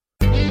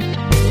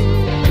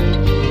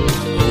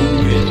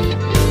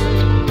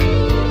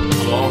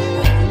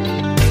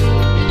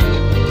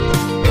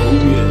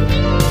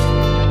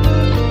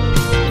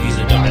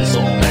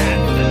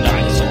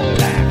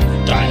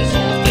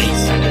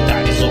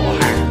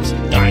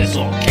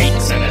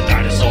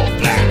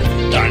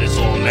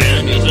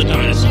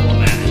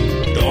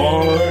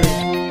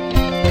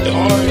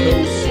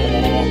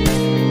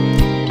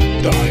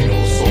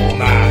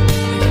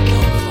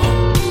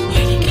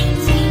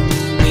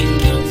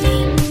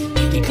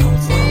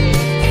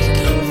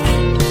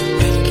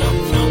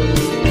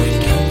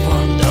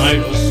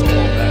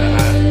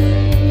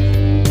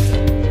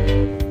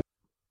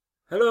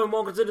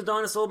welcome to the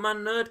Dinosaur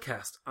Man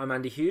Nerdcast. I'm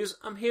Andy Hughes.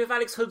 I'm here with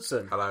Alex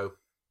Hudson. Hello.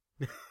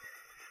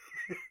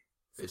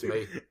 It's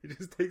me. It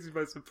just takes me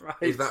by surprise.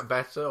 Is that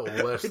better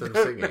or worse than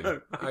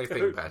singing? I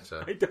think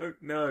better. I don't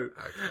know.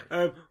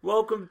 Okay.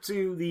 Welcome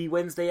to the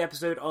Wednesday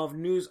episode of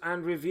News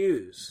and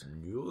Reviews.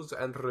 News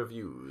and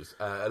reviews.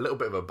 A little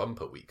bit of a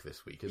bumper week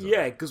this week, isn't it?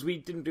 Yeah, because we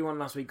didn't do one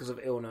last week because of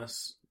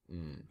illness,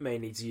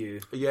 mainly to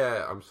you.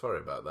 Yeah, I'm sorry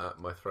about that.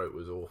 My throat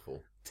was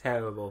awful.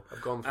 Terrible.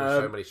 I've gone through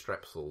so many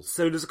strepsils.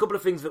 So there's a couple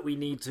of things that we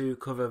need to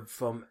cover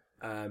from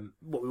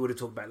what we would have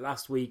talked about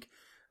last week,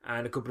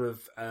 and a couple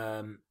of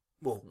a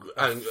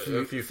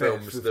few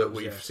films that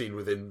we've seen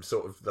within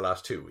sort of the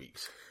last 2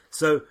 weeks.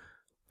 So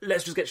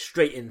let's just get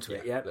straight into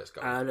it, yeah? Let's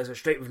go. Let's go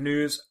straight with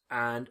news.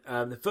 And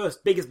the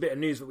first biggest bit of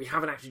news that we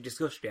haven't actually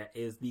discussed yet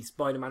is the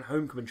Spider-Man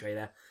Homecoming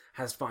trailer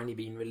has finally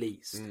been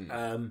released.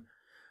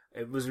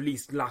 It was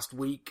released last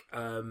week.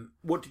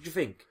 What did you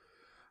think?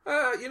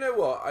 You know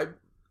what?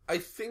 I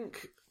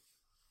think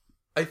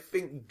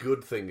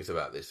good things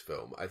about this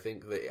film. I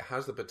think that it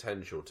has the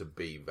potential to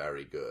be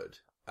very good.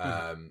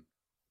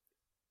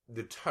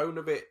 The tone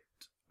of it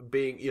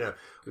being,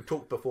 we've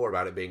talked before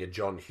about it being a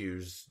John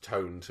Hughes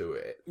tone to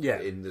it. Yeah.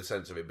 In the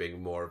sense of it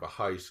being more of a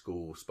high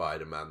school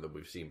Spider-Man than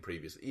we've seen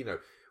previously.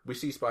 We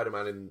see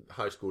Spider-Man in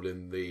high school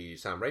in the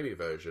Sam Raimi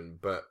version,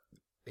 but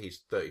he's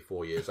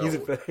 34 years old.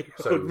 He's a very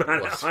so old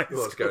man at high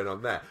what's school. going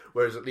on there?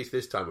 Whereas at least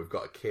this time we've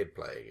got a kid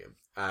playing him.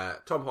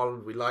 Tom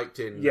Holland we liked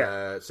in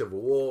Civil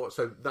War,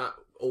 so that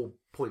all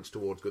points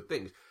towards good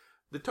things.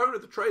 The tone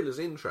of the trailer is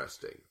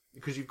interesting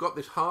because you've got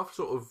this half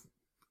sort of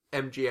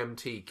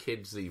MGMT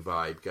kidsy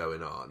vibe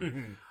going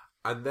on,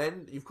 and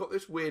then you've got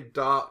this weird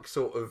dark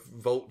sort of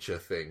Vulture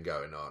thing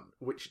going on,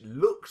 which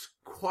looks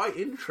quite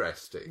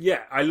interesting.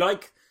 Yeah, I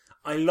like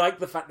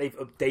the fact they've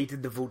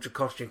updated the Vulture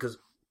costume because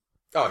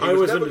he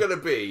was never going to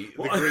be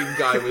the green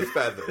guy with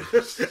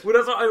feathers. Well,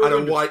 that's what I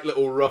and a white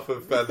little ruff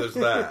of feathers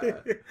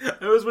there.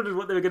 I always wondered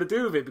what they were going to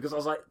do with it because I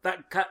was like,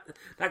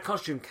 that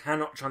costume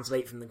cannot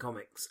translate from the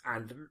comics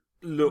and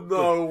look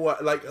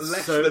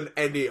less than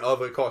any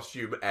other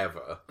costume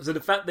ever. So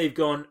the fact they've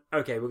gone,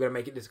 okay, we're going to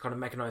make it this kind of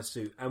mechanized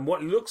suit, and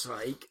what it looks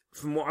like,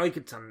 from what I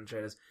could tell in the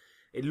trailers,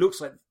 it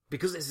looks like,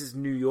 because this is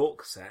New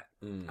York set,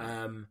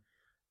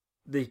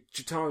 the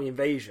Chitauri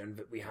invasion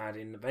that we had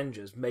in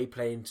Avengers may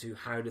play into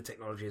how the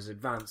technology has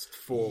advanced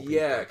for people.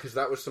 Yeah, because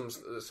that was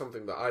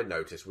something that I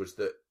noticed, was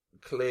that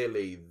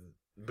clearly,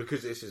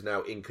 because this is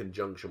now in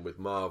conjunction with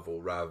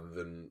Marvel rather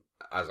than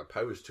as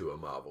opposed to a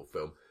Marvel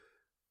film,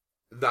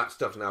 that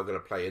stuff's now going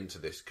to play into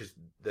this, because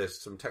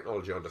there's some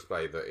technology on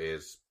display that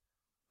is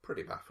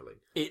pretty baffling.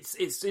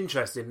 It's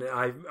interesting.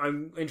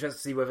 I'm interested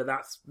to see whether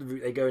that's the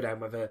route they go down,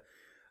 whether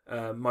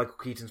Michael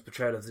Keaton's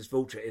portrayal of this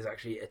Vulture is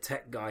actually a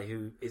tech guy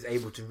who is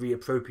able to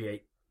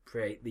reappropriate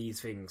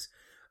these things.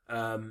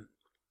 I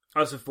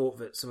also thought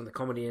that some of the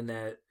comedy in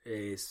there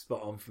is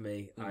spot on for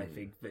me. I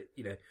think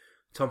that,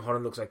 Tom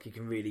Holland looks like he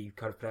can really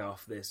kind of play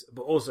off this.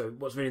 But also,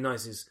 what's really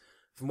nice is,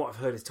 from what I've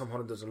heard, is Tom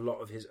Holland does a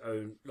lot of his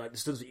own, like the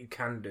stunts that you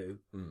can do.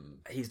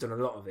 He's done a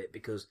lot of it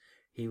because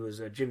he was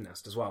a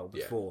gymnast as well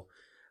before.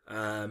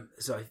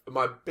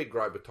 My big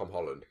gripe with Tom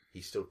Holland,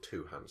 he's still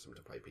too handsome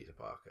to play Peter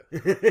Parker.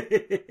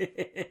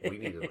 We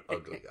need an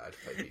ugly guy to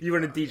play Peter Parker. You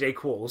wanted DJ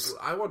Qualls.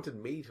 I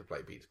wanted me to play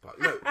Peter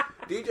Parker. No,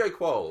 DJ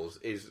Qualls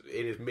is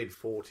in his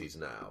mid-40s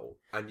now,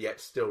 and yet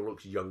still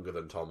looks younger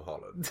than Tom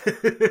Holland.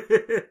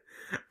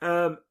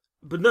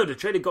 But no, the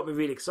trailer got me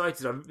really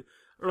excited.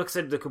 Like I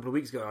said a couple of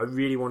weeks ago, I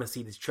really want to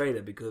see this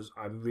trailer because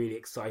I'm really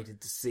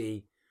excited to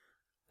see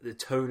the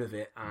tone of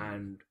it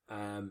and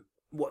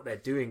what they're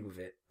doing with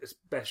it,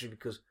 especially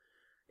because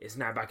it's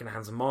now back in the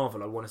hands of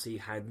Marvel. I want to see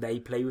how they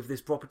play with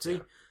this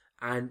property,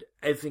 and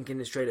everything in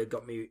this trailer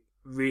got me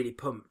really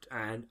pumped,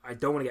 and I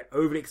don't want to get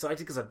overly excited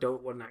because I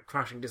don't want that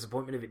crashing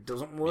disappointment if it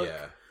doesn't work.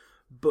 Yeah.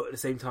 But at the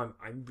same time,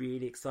 I'm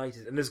really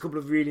excited, and there's a couple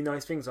of really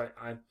nice things.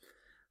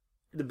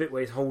 The bit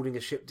where he's holding a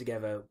ship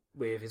together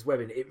with his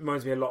webbing, it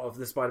reminds me a lot of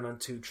the Spider-Man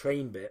 2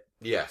 train bit.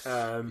 Yes,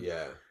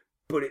 yeah.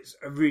 But it's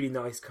a really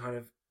nice kind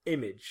of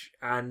image,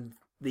 and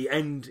the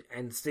end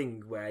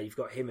sting where you've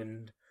got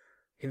him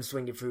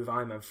swinging through with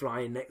Iron Man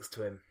flying next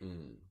to him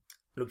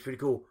looks pretty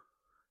cool.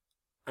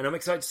 And I'm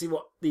excited to see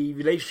what the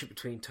relationship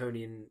between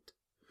Tony and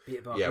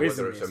Peter Parker is.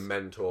 Whether it's a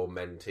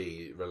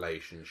mentor-mentee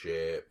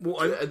relationship.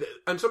 Well,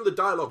 and some of the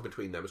dialogue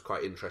between them is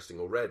quite interesting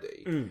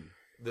already.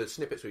 The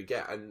snippets we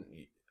get, and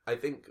I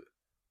think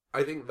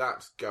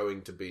that's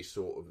going to be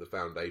sort of the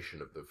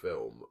foundation of the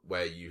film,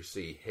 where you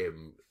see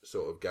him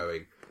sort of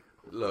going,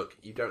 look,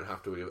 you don't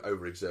have to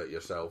overexert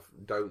yourself.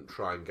 Don't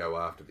try and go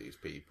after these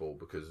people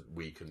because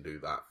we can do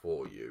that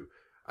for you.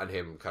 And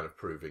him kind of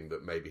proving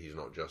that maybe he's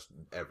not just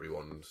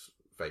everyone's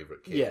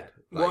favourite kid. Yeah.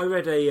 Well, I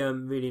read a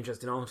really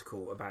interesting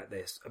article about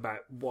this, about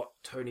what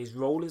Tony's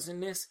role is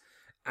in this.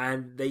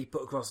 And they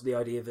put across the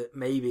idea that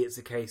maybe it's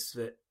a case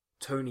that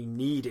Tony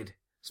needed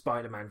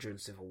Spider-Man during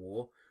Civil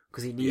War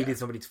because he needed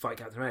somebody to fight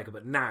Captain America.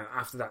 But now,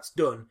 after that's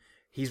done,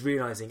 he's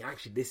realising,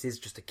 actually, this is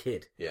just a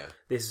kid. Yeah.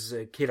 This is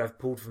a kid I've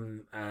pulled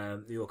from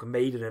New York and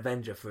made an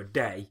Avenger for a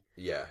day.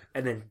 Yeah.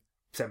 And then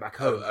sent back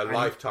home. A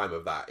lifetime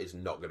of that is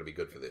not going to be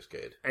good for this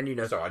kid. And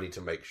so I need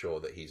to make sure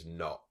that he's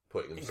not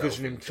putting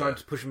himself trying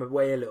to push him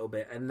away a little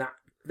bit, and that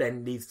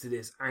then leads to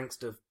this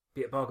angst of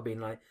Peter Parker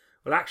being like,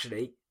 well,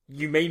 actually,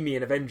 you made me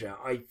an Avenger.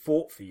 I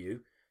fought for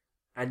you,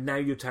 and now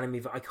you're telling me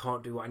that I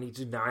can't do what I need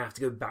to do. Now I have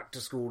to go back to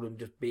school and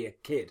just be a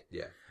kid.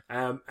 Yeah.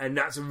 And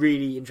that's a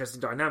really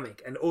interesting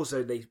dynamic. And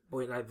also they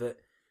point out that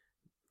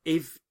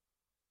if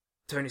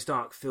Tony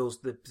Stark fills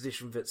the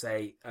position that,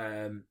 say,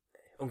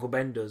 Uncle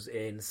Ben does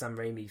in the Sam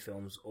Raimi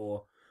films,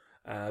 or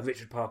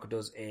Richard Parker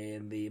does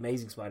in the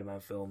Amazing Spider-Man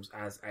films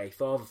as a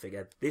father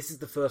figure, this is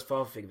the first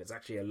father figure that's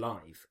actually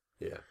alive.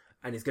 Yeah.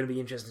 And it's going to be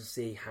interesting to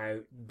see how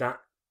that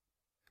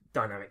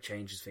dynamic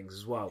changes things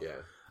as well.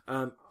 Yeah.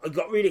 I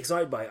got really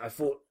excited by it. I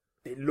thought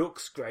it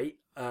looks great.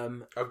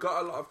 I've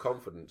got a lot of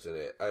confidence in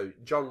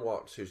it. John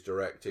Watts, who's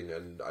directing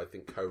and I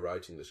think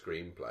co-writing the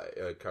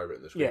screenplay,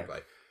 co-written the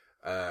screenplay,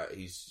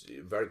 he's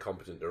a very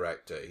competent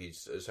director.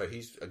 He's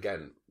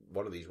again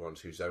one of these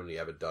ones who's only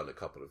ever done a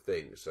couple of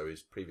things. So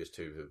his previous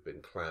two have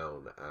been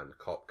Clown and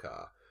Cop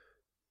Car.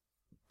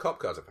 Cop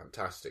Car's a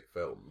fantastic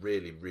film,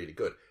 really, really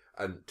good,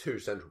 and two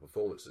central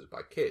performances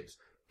by kids.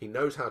 He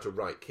knows how to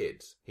write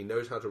kids. He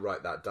knows how to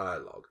write that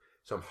dialogue.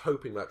 So I'm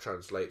hoping that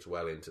translates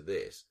well into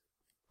this.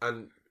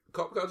 And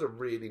Cop Car's a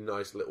really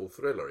nice little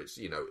thriller. It's,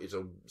 it's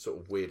a sort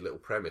of weird little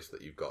premise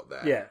that you've got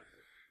there. Yeah.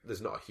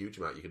 There's not a huge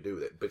amount you can do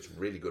with it, but it's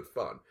really good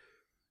fun.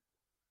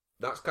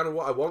 That's kind of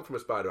what I want from a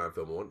Spider-Man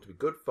film. I want it to be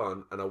good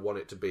fun, and I want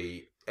it to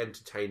be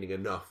entertaining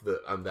enough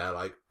that I'm there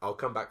like, I'll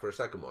come back for a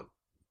second one.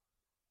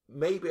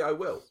 Maybe I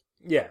will.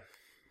 Yeah.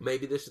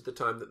 Maybe this is the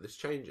time that this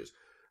changes.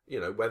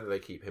 Whether they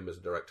keep him as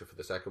a director for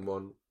the second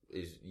one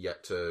is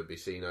yet to be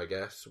seen, I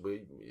guess.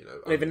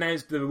 They've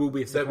announced there will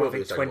be a second one, I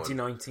think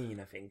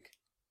 2019, I think.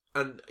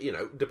 And,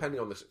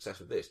 depending on the success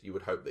of this, you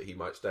would hope that he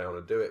might stay on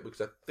and do it,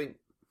 because I think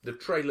the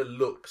trailer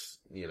looks,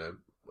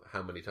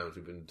 how many times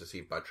we've been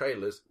deceived by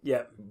trailers.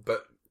 Yeah.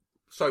 But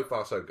so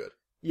far, so good.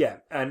 Yeah,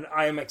 and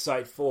I am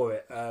excited for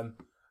it.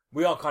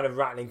 We are kind of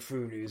rattling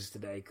through news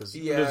today, because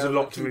there's a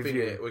lot to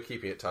review. We're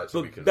keeping it tight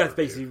so we can that's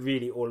review. basically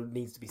really all that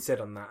needs to be said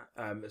on that,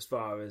 as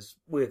far as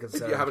we're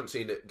concerned. If you haven't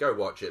seen it, go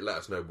watch it. Let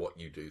us know what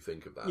you do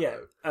think of that. Yeah.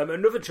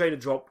 Another trailer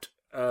dropped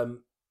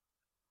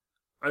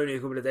only a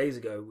couple of days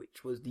ago,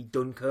 which was the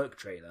Dunkirk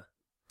trailer.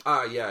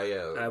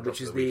 Yeah.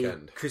 Which is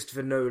the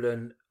Christopher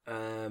Nolan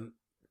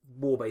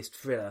war-based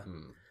thriller.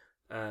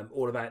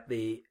 All about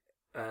the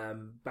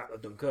Battle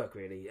of Dunkirk,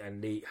 really,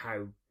 and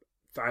how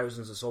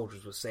thousands of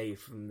soldiers were saved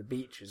from the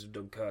beaches of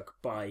Dunkirk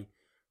by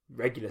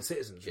regular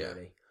citizens,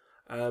 really.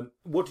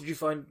 What did you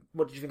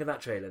think of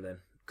that trailer, then?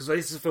 Because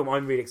this is a film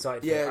I'm really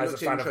excited for, as a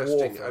fan of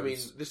war films. I mean,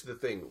 this is the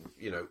thing,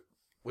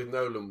 with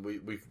Nolan,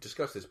 we've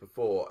discussed this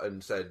before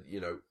and said,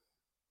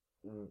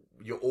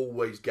 you're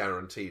always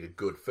guaranteed a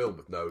good film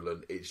with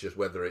Nolan. It's just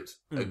whether it's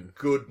a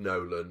good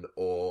Nolan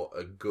or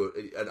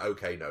an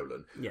okay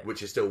Nolan,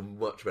 which is still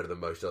much better than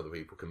most other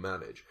people can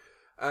manage.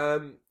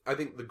 I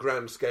think the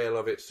grand scale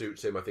of it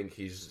suits him. I think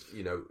he's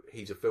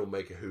a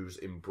filmmaker who's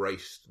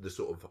embraced the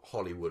sort of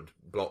Hollywood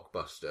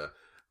blockbuster,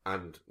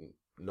 and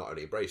not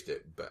only embraced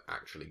it, but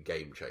actually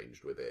game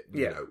changed with it.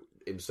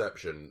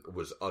 Inception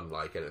was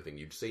unlike anything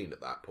you'd seen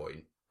at that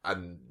point,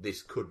 and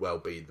this could well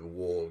be the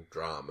war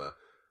drama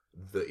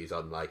that is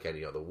unlike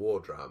any other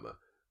war drama.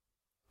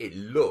 It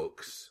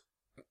looks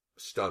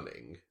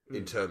stunning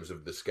in terms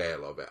of the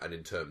scale of it and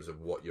in terms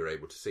of what you're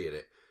able to see in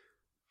it.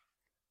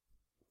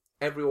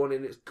 Everyone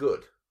in it's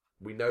good.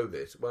 We know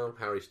this. Well,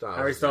 Harry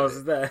Styles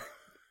is there.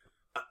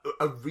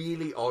 A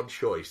really odd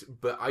choice,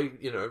 but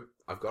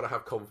I've got to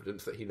have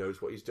confidence that he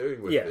knows what he's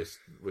doing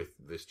with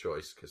this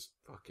choice, because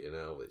fucking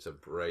hell, it's a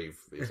brave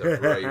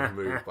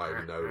move by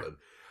Nolan.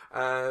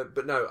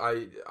 But no,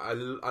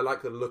 I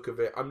like the look of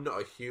it. I'm not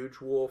a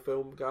huge war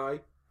film guy,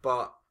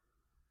 but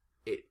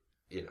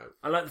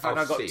I like the fact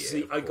I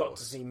got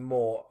to see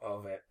more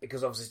of it,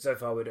 because obviously so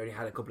far we'd only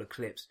had a couple of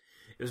clips.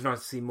 It was nice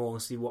to see more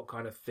and see what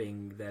kind of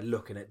thing they're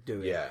looking at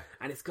doing. Yeah.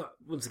 And it's got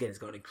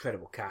an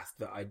incredible cast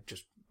that I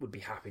just would be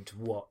happy to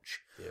watch.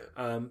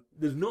 Yeah.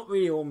 There's not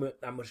really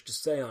that much to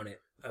say on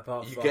it,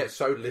 apart from... You get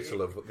so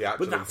little of the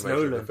actual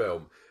information of the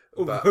film.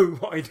 Although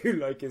what I do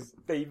like is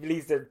they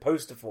released a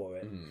poster for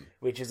it,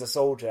 which is a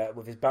soldier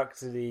with his back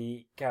to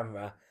the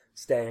camera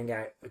staring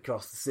out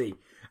across the sea.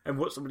 And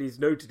what somebody's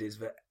noted is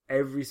that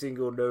every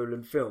single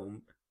Nolan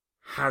film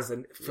has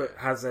a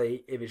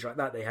image like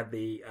that. They had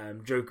the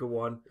Joker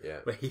one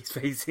where he's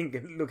facing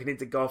and looking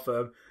into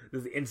Gotham.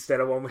 There's the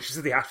Interstellar one, which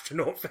is the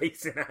astronaut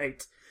facing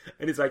out.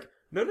 And it's like,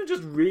 Nolan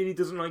just really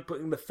doesn't like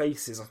putting the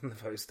faces on the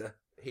poster.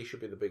 He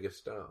should be the biggest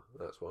star.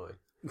 That's why.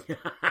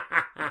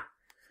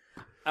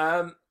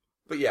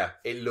 But yeah,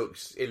 it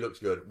looks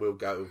good. We'll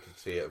go to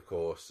see it, of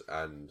course,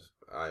 and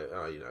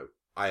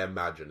I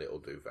imagine it'll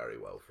do very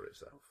well for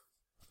itself.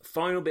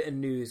 Final bit of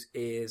news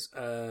is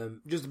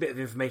just a bit of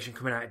information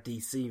coming out of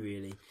DC,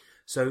 really.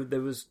 So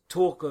there was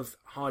talk of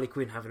Harley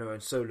Quinn having her own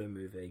solo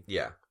movie.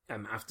 Yeah.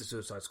 After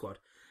Suicide Squad.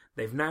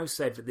 They've now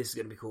said that this is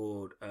going to be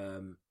called,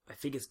 I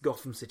think it's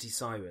Gotham City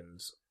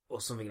Sirens,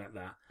 or something like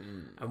that.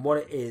 And what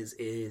it is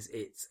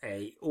it's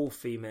a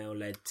all-female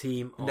led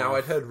team of Now,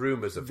 I'd heard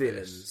rumours of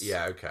villains. this.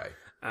 Yeah, okay.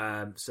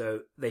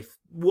 So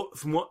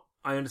from what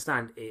I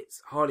understand,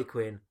 it's Harley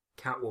Quinn,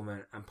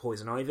 Catwoman, and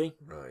Poison Ivy.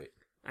 Right.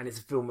 And it's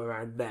a film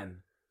around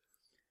them.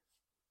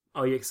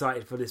 Are you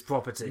excited for this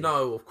property?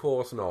 No, of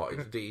course not.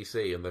 It's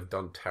DC, and they've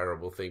done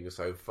terrible things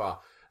so far.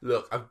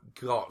 Look, I've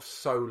got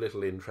so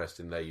little interest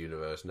in their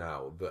universe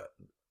now that,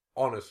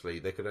 honestly,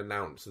 they could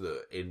announce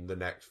that in the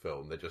next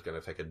film they're just going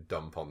to take a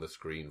dump on the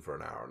screen for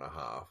an hour and a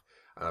half.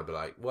 And I'd be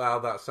like, well,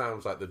 that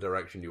sounds like the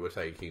direction you were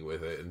taking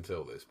with it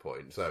until this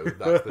point. So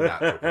that's the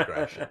natural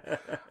progression.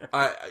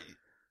 I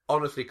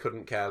honestly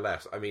couldn't care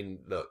less. I mean,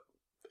 look,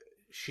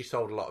 she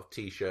sold a lot of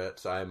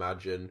T-shirts, I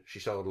imagine. She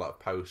sold a lot of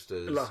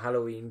posters. A lot of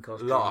Halloween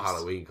costumes. A lot of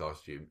Halloween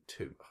costume,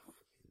 too.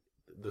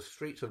 The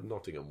streets of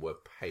Nottingham were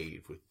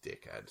paved with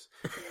dickheads.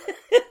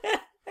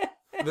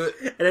 And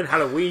then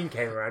Halloween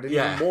came around, and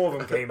even more of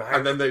them came out.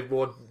 And then they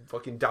wore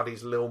fucking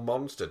Daddy's Little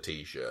Monster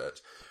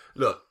T-shirts.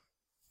 Look,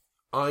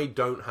 I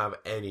don't have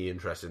any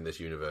interest in this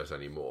universe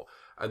anymore.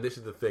 And this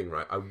is the thing,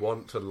 right? I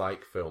want to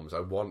like films. I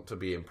want to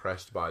be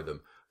impressed by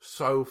them.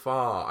 So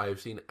far, I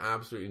have seen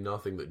absolutely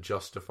nothing that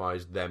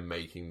justifies them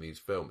making these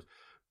films.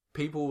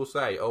 People will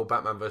say, oh,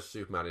 Batman vs.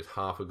 Superman is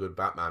half a good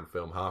Batman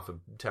film, half a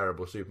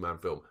terrible Superman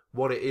film.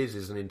 What it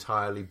is an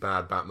entirely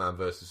bad Batman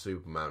vs.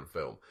 Superman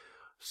film.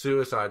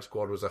 Suicide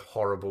Squad was a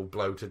horrible,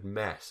 bloated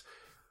mess.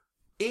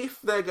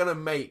 If they're going to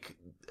make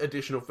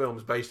additional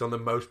films based on the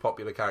most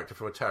popular character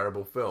from a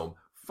terrible film,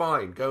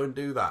 fine, go and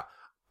do that.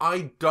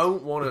 I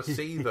don't want to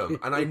see them,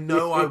 and I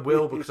know I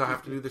will because I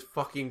have to do this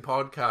fucking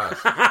podcast.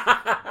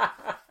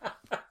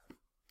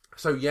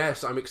 So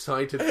yes, I'm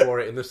excited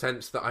for it in the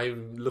sense that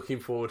I'm looking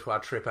forward to our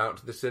trip out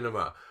to the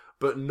cinema.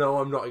 But no,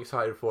 I'm not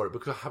excited for it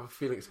because I have a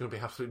feeling it's going to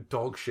be absolute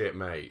dog shit,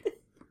 mate.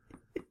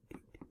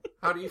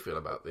 How do you feel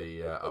about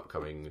the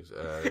upcoming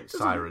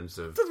Sirens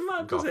of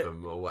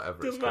Gotham or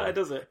whatever it's called? Doesn't matter,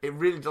 does it? It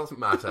really doesn't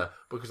matter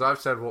because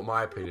I've said what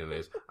my opinion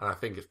is, and I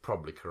think it's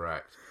probably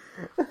correct.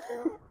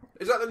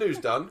 Is that the news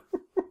done?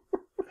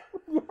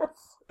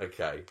 Yes.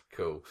 Okay,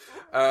 cool.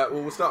 Well,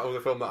 we'll start with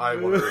a film that I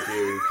want to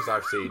review because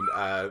I've seen,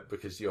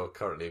 because you're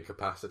currently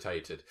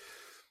incapacitated.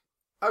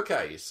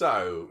 Okay,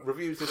 so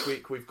reviews this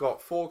week. We've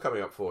got 4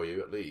 coming up for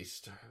you, at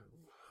least.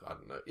 I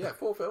don't know. Yeah,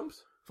 4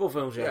 films. 4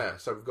 films, yeah. Yeah,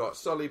 so we've got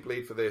Sully,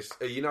 Bleed for This,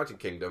 United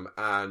Kingdom,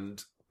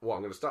 and what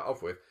I'm going to start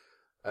off with,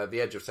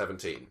 The Edge of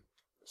 17.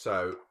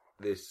 So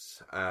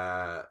this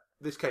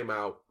came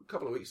out a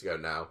couple of weeks ago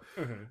now,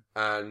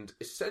 and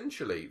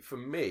essentially, for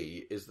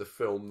me, is the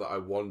film that I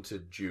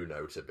wanted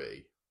Juno to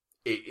be.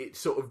 It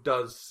sort of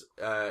does,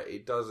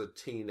 it does a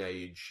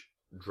teenage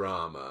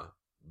drama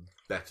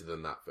better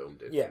than that film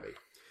did for me.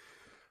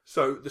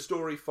 So the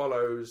story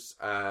follows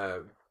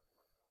a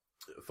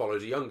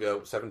young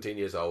girl, 17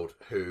 years old,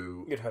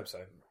 who... You'd hope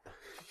so.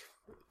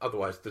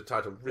 Otherwise, the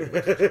title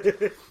really...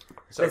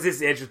 So this is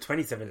The Edge of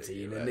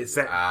 2017, and it's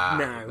set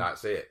now.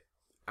 That's it.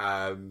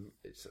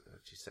 It's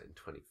actually set in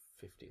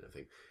 2015, I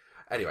think.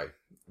 Anyway,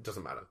 it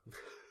doesn't matter.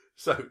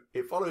 So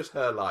it follows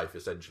her life,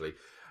 essentially.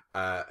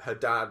 Her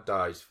dad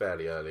dies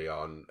fairly early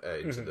on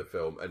into the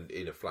film, and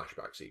in a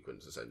flashback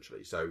sequence,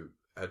 essentially. So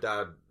her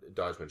dad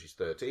dies when she's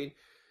 13.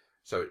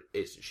 So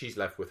she's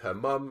left with her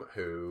mum,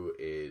 who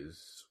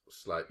is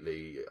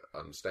slightly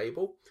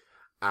unstable,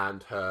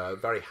 and her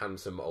very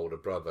handsome older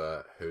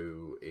brother,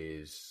 who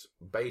is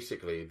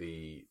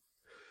basically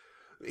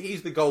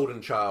he's the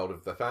golden child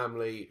of the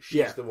family.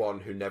 She's the one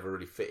who never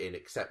really fit in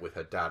except with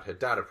her dad. Her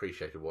dad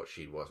appreciated what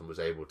she was and was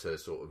able to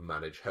sort of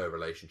manage her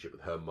relationship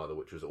with her mother,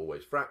 which was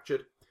always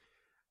fractured.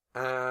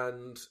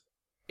 And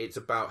it's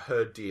about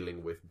her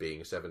dealing with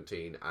being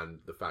 17 and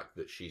the fact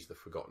that she's the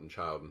forgotten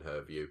child in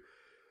her view,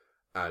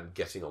 and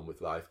getting on with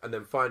life, and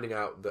then finding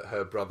out that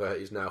her brother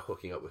is now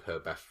hooking up with her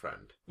best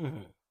friend,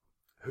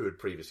 who had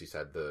previously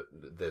said that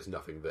there's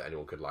nothing that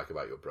anyone could like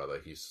about your brother.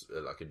 He's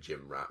like a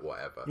gym rat,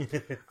 whatever.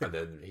 And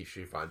then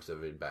she finds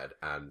them in bed,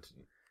 and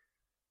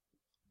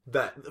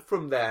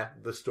from there,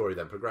 the story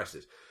then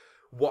progresses.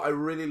 What I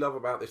really love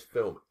about this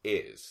film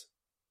is,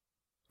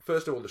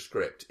 first of all, the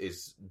script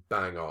is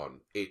bang on.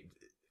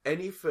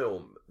 Any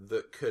film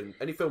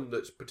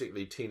that's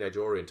particularly teenage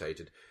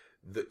orientated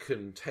that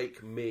can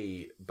take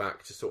me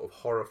back to sort of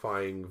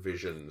horrifying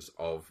visions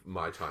of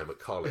my time at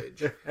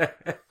college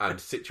and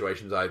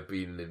situations I've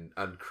been in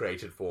and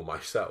created for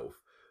myself,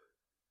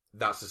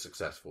 that's a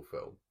successful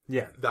film.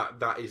 Yeah.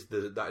 That is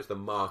the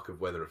mark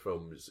of whether a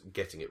film is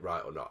getting it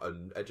right or not,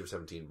 and Edge of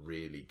 17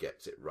 really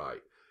gets it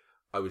right.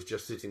 I was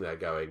just sitting there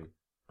going,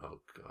 oh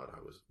God, I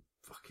was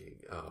fucking...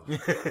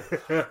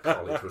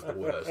 college was the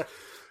worst.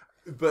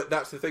 But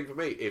that's the thing for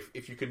me.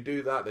 If you can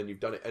do that, then you've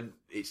done it. And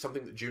it's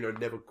something that Juno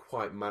never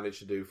quite managed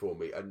to do for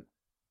me. And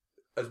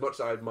as much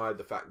as I admired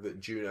the fact that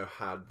Juno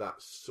had that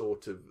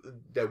sort of...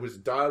 There was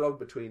dialogue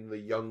between the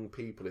young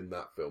people in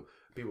that film.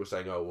 People were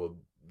saying, oh, well,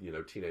 you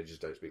know, teenagers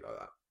don't speak like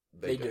that.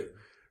 They do.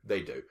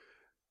 They do.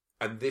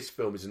 And this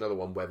film is another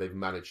one where they've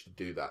managed to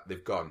do that.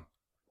 They've gone,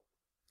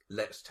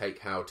 let's take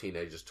how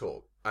teenagers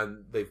talk.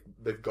 And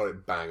they've got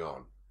it bang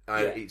on.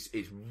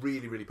 It's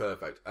really, really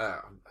perfect.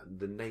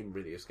 The name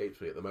really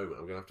escapes me at the moment.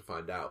 I'm going to have to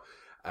find out.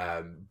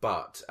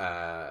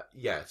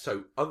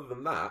 So other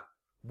than that,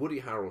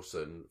 Woody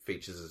Harrelson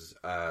features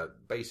as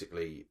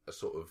basically a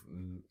sort of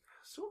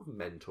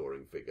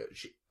mentoring figure,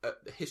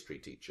 a history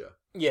teacher.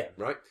 Yeah.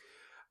 Right?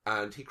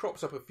 And he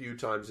crops up a few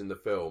times in the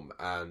film,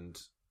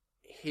 and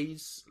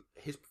his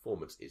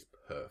performance is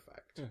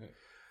perfect. Mm-hmm.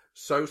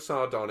 So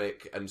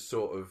sardonic and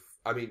sort of,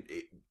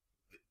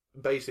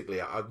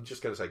 basically, I'm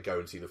just going to say go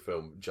and see the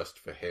film just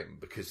for him,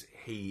 because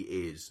he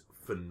is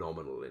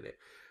phenomenal in it.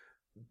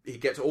 He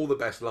gets all the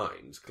best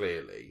lines,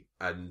 clearly,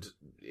 and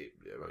it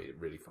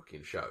really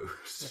fucking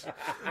shows.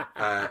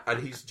 And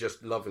he's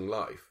just loving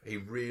life. He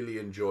really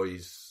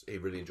enjoys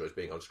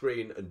being on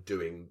screen and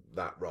doing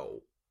that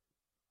role.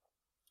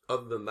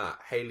 Other than that,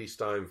 Haley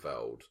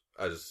Steinfeld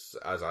as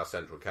our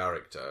central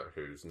character,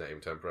 whose name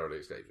temporarily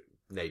escapes,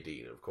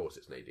 Nadine. Of course,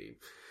 it's Nadine.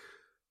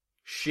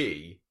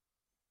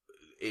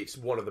 It's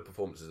one of the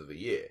performances of the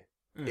year.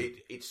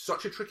 It's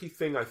such a tricky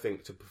thing, I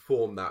think, to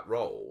perform that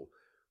role.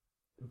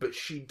 But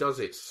she does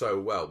it so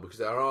well, because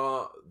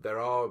there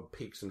are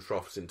peaks and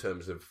troughs in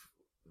terms of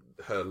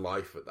her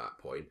life at that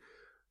point.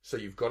 So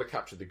you've got to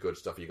capture the good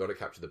stuff, you've got to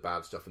capture the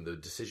bad stuff, and the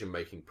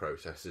decision-making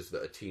processes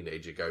that a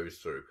teenager goes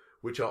through,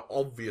 which are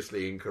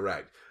obviously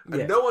incorrect.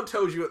 And no one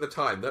tells you at the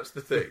time, that's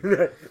the thing.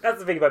 That's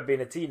the thing about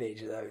being a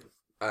teenager,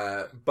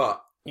 though.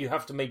 But you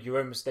have to make your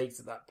own mistakes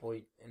at that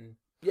point, and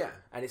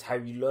it's how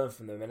you learn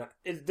from them. And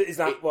is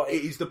that what...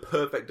 It is the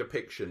perfect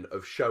depiction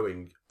of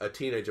showing a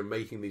teenager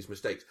making these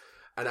mistakes,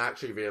 and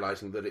actually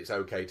realising that it's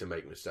okay to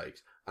make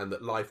mistakes, and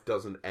that life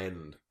doesn't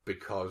end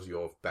because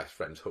your best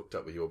friend's hooked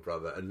up with your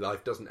brother, and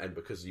life doesn't end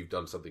because you've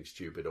done something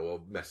stupid or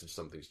messaged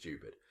something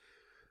stupid.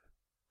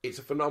 It's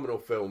a phenomenal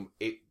film.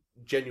 It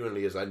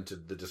genuinely has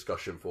entered the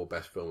discussion for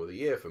best film of the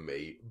year for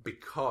me,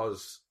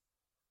 because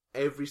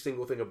every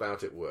single thing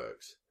about it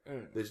works.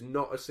 There's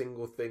not a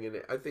single thing in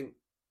it. I think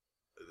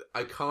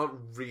I can't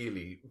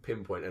really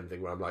pinpoint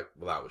anything where I'm like,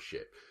 well, that was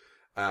shit.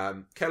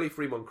 Kelly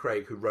Fremont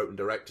Craig, who wrote and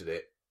directed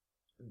it,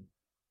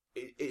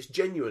 it's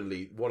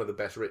genuinely one of the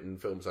best written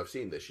films I've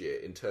seen this year,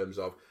 in terms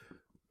of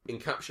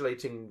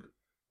encapsulating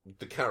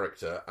the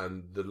character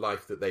and the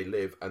life that they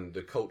live and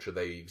the culture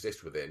they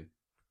exist within.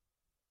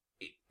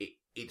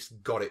 It's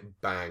got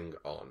it bang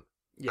on,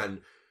 and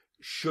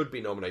should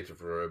be nominated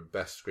for a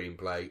best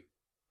screenplay.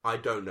 I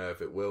don't know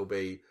if it will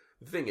be.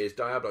 The thing is,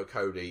 Diablo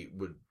Cody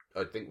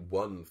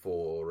won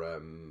for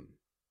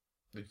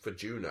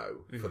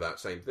Juno for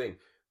that same thing.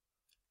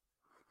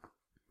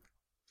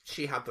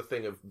 She had the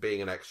thing of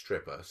being an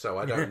ex-stripper, so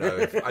I don't know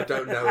if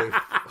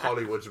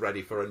Hollywood's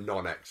ready for a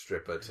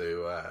non-ex-stripper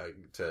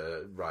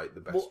to write the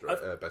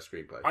best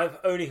screenplay. I've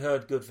only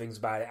heard good things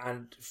about it,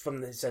 and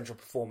from the central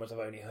performance, I've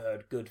only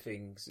heard good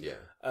things. Yeah,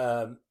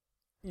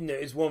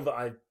 it's one that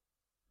I've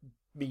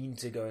been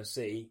to go and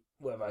see,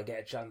 whether I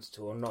get a chance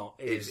to or not.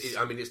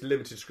 It's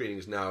limited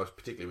screenings now,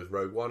 particularly with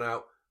Rogue One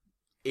out.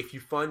 If you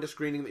find a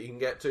screening that you can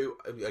get to,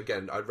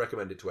 again, I'd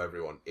recommend it to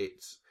everyone.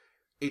 It's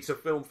a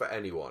film for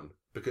anyone,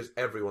 because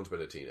everyone's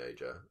been a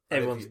teenager.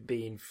 Everyone's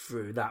been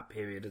through that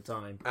period of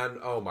time. And,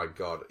 oh my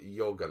God,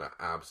 you're going to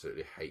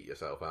absolutely hate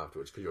yourself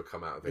afterwards, because you'll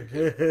come out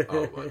thinking,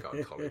 oh my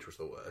God, college was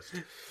the worst.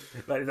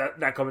 Like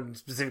that comment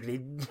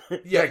specifically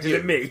directed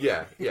at me.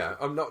 Yeah.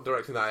 I'm not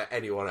directing that at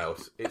anyone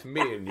else. It's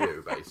me and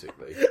you,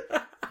 basically. So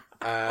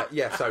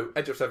The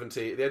Edge of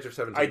 17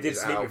 I did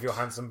sleep out. with your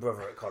handsome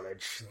brother at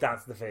college.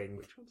 That's the thing.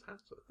 Which one's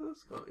handsome?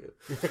 That's not you.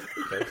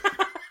 Okay.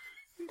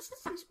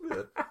 It's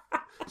weird.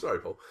 Sorry,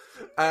 Paul.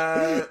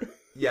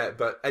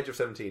 But Edge of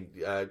 17,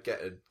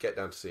 get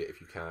down to see it if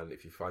you can.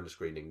 If you find a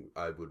screening,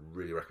 I would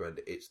really recommend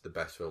it. It's the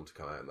best film to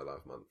come out in the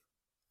last month.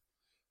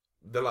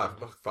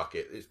 Fuck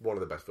it. It's one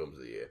of the best films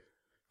of the year.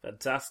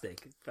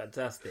 Fantastic.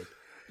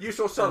 You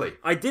saw Sully.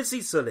 I did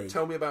see Sully.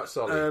 Tell me about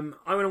Sully.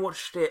 I went and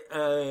watched it,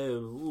 it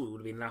would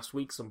have been last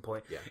week some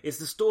point. Yeah. It's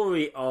the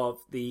story of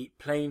the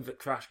plane that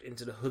crashed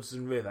into the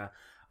Hudson River.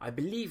 I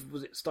believe,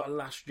 was it started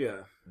last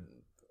year?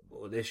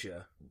 Or this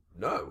year?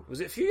 No.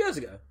 Was it a few years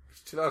ago?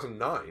 It's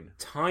 2009.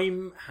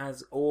 Time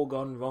has all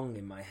gone wrong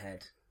in my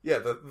head. Yeah,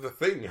 the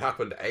thing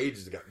happened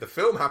ages ago. The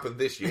film happened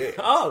this year.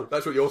 Oh,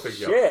 that's what you're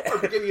thinking shit. of. Oh,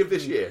 beginning of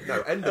this year. No,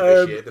 end of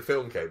this year, the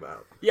film came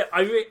out. Yeah,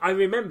 I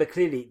remember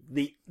clearly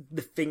the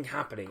thing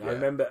happening. Yeah.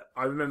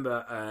 I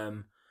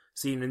remember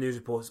seeing the news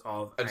reports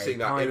of and seeing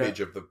that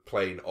image of the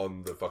plane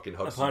on the fucking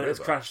Hudson River. A pilot has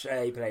crashed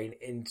a plane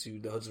into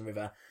the Hudson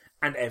River,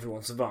 and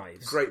everyone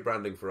survives. Great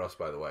branding for us,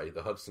 by the way.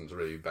 The Hudson's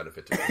really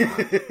benefited from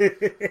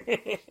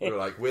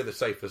that. We're the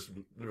safest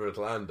river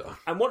to land on.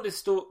 And what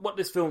this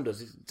film does,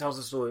 it tells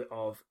the story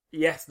of,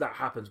 yes, that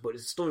happens, but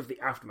it's the story of the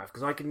aftermath.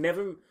 Because I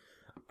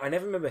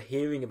never remember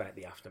hearing about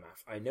the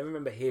aftermath. I never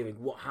remember hearing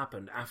what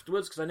happened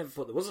afterwards, because I never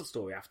thought there was a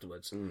story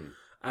afterwards.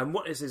 And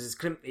what this is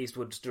Clint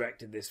Eastwood's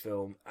directed this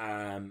film,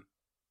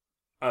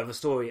 of a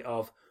story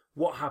of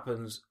what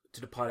happens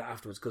to the pilot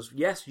afterwards. Because,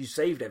 yes, you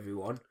saved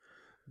everyone,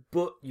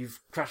 but you've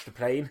crashed a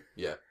plane.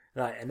 Yeah.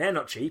 and they're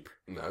not cheap.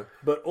 No.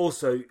 But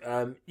also,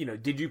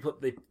 did you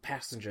put the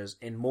passengers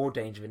in more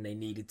danger than they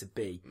needed to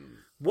be?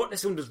 What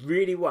this film does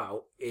really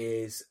well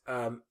is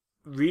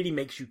really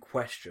makes you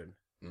question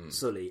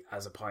Sully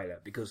as a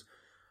pilot, because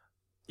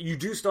you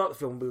do start the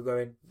film with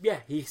going, yeah,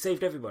 he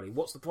saved everybody.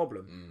 What's the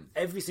problem?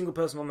 Every single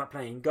person on that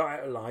plane got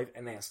out alive,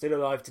 and they are still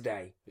alive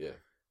today. Yeah.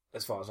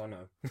 As far as I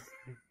know.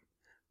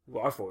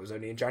 Well, I thought it was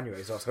only in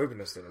January, so I was hoping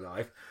they're still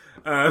alive.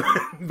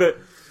 But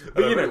I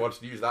really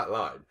wanted to use that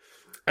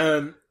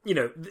line.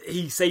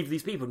 He saved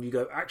these people, and you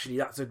go, actually,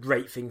 that's a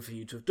great thing for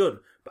you to have done.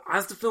 But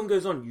as the film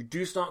goes on, you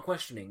do start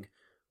questioning,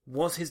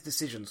 was his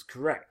decisions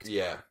correct?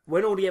 Yeah.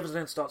 When all the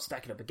evidence starts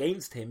stacking up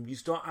against him, you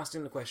start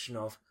asking the question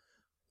of,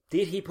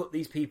 did he put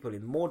these people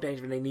in more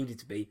danger than they needed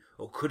to be,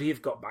 or could he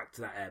have got back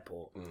to that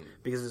airport?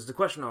 Because there's the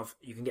question of,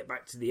 you can get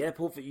back to the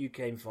airport that you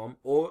came from,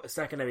 or a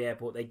secondary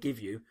airport they give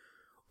you,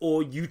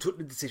 or you took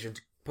the decision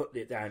to put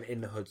it down in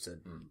the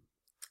Hudson.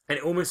 And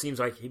it almost seems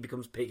like he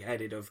becomes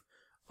pig-headed of,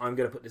 I'm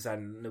going to put this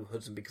down in the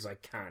Hudson because I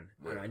can,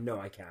 and I know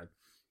I can.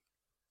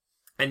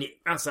 And he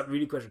asks that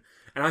really question.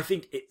 And I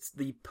think it's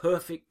the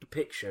perfect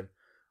depiction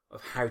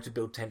of how to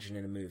build tension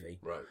in a movie.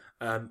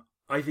 Right.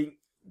 I think,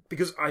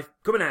 because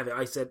coming out of it,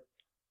 I said,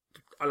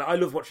 I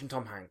love watching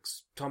Tom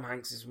Hanks. Tom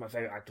Hanks is my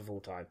favourite actor of all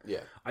time. Yeah.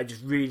 I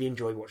just really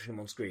enjoy watching him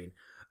on screen.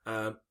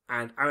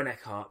 And Aaron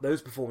Eckhart,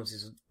 those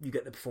performances, you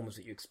get the performance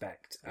that you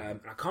expect. And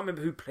I can't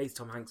remember who plays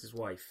Tom Hanks'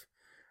 wife.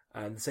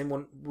 The same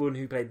one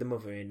who played the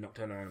mother in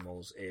Nocturnal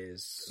Animals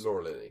is...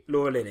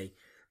 Laura Linney.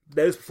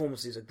 Those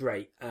performances are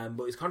great,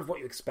 but it's kind of what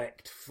you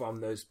expect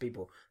from those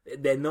people.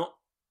 They're not...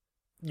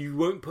 You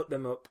won't put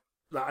them up...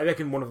 Like, I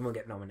reckon one of them will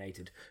get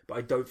nominated, but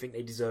I don't think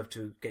they deserve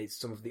to get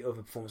some of the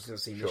other performances I've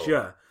seen this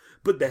year.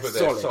 But they're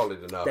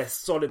solid enough. They're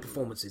solid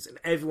performances, and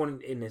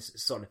everyone in this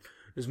is solid.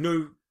 There's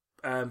no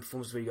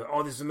performance where you go,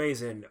 oh, this is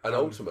amazing. And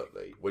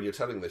ultimately, when you're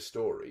telling this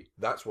story,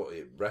 that's what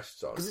it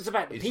rests on. Because it's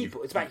about the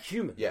people. It's about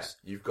humans. Yeah,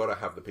 you've got to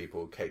have the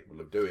people capable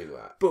of doing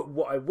that. But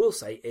what I will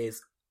say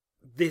is,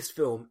 this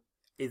film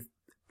is,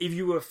 if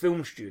you were a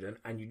film student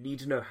and you need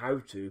to know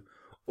how to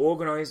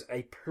organise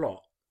a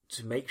plot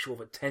to make sure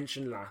that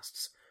tension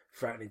lasts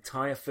throughout an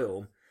entire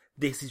film,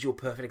 this is your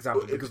perfect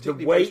example. Well, because the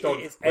way it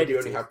is edited... you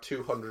only have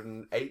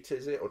 208,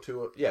 is it? Or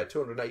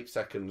 208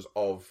 seconds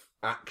of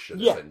action,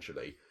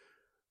 essentially.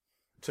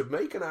 To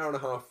make an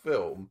hour-and-a-half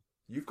film,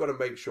 you've got to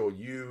make sure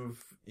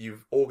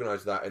you've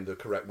organised that in the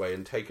correct way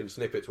and taken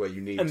snippets where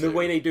you need to. And the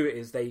way they do it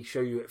is they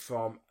show you it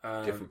from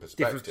different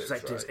perspectives,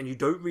 right? And you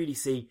don't really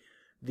see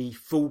the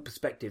full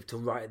perspective till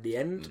right at the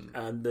end,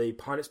 the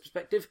pilot's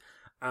perspective.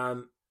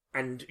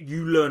 And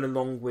you learn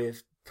along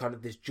with kind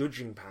of this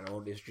judging panel,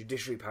 this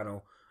judiciary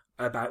panel,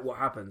 about what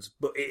happens.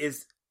 But it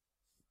is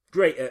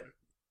great.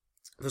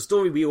 The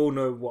story, we all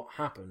know what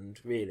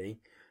happened, really.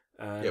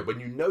 When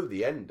you know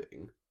the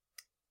ending...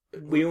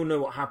 We all know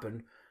what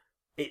happened.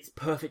 It's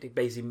perfect at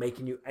basically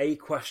making you, A,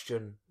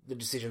 question the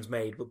decisions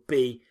made, but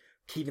B,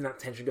 keeping that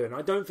tension going.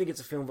 I don't think it's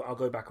a film that I'll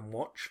go back and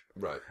watch.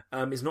 Right.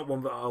 It's not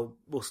one that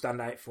will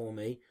stand out for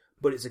me,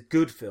 but it's a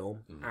good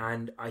film,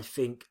 and I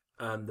think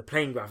the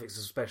plane graphics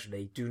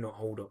especially do not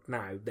hold up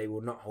now. They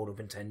will not hold up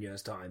in 10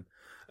 years' time.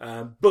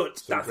 But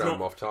some that's Grand not...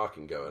 Moff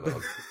Tarkin going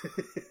on.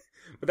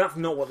 But that's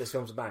not what this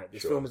film's about.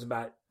 This film is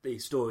about the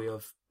story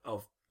of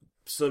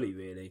Sully,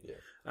 really. Yeah.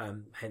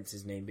 Hence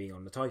his name being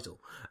on the title.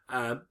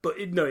 But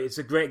it's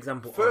a great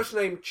example. First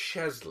name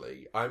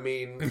Chesley. I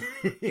mean,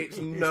 it's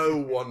no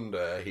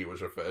wonder he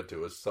was referred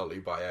to as Sully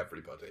by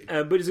everybody.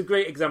 But it's a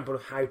great example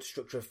of how to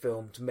structure a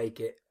film to make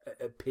it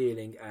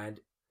appealing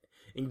and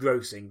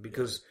engrossing.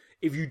 Because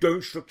if you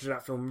don't structure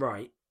that film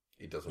right,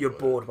 you're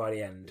bored by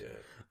the end. Yeah.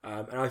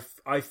 And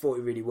I thought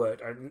it really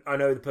worked. I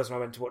know the person I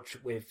went to watch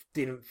it with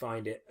didn't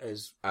find it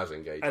as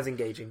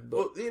engaging. But...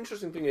 Well, the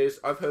interesting thing is,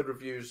 I've heard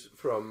reviews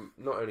from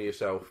not only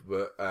yourself,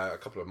 but a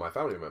couple of my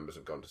family members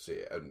have gone to see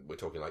it, and we're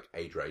talking like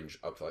age range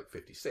up to like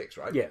 56,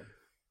 right? Yeah.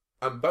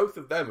 And both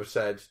of them have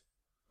said,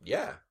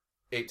 yeah,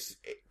 it's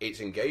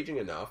engaging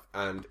enough,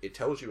 and it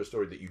tells you a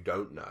story that you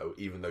don't know,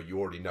 even though you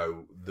already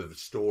know the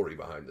story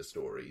behind the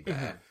story there.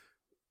 Mm-hmm.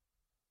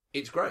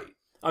 It's great.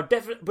 I'd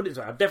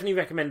definitely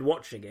recommend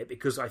watching it,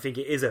 because I think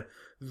it is a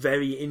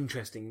very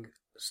interesting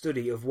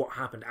study of what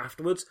happened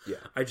afterwards. Yeah.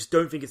 I just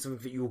don't think it's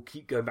something that you'll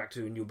keep going back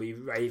to and you'll be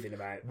raving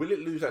about. Will it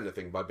lose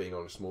anything by being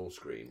on a small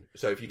screen?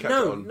 So if you catch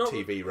it on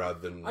TV rather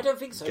than... I don't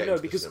think so, no,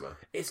 because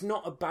it's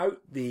not about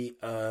the...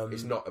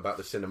 It's not about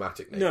the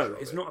cinematic nature No,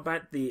 it's not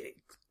about the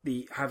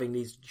having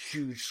these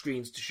huge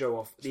screens to show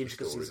off the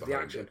intricacies of the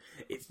action.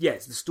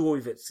 It's the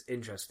story that's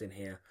interesting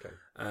here.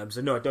 Okay.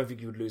 So no, I don't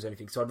think you would lose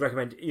anything. So I'd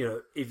recommend,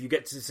 if you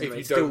get to the cinema,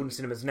 it's still in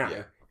cinemas now.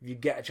 Yeah. If you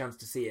get a chance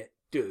to see it,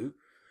 do.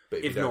 But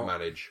if you don't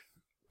manage,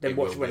 then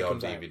watch it when it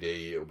comes out. It'll be on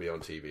DVD. It'll be on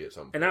TV at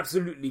some point. And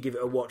absolutely give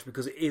it a watch,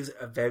 because it is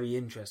a very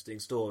interesting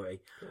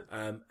story,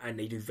 and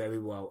they do very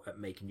well at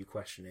making you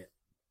question it.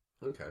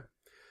 Okay.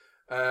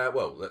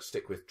 Well, let's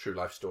stick with true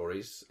life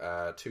stories.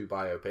 2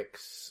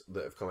 biopics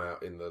that have come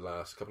out in the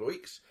last couple of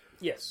weeks.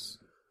 Yes.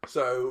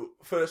 So,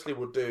 firstly,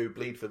 we'll do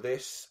Bleed for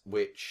This,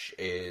 which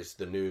is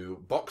the new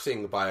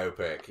boxing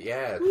biopic.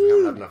 Yeah, because we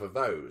haven't had enough of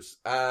those.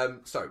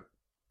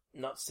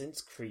 Not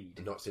since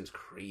Creed. Not since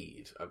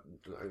Creed.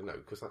 No,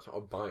 because that's not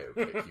a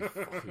biopic, you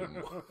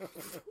fucking...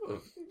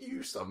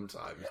 You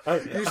sometimes.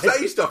 You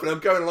say stuff and I'm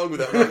going along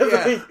with it. I'm like,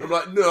 yeah. I'm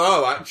like,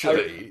 no,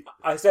 actually.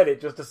 I said it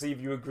just to see if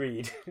you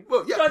agreed.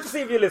 Well, yeah. Just to see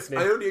if you're listening.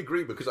 I only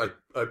agree because I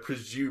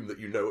presume that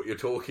you know what you're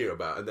talking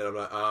about. And then I'm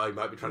like, I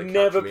might be trying to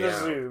catch me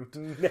out.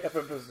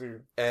 Never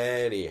presume.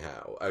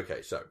 Anyhow.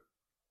 Okay, so.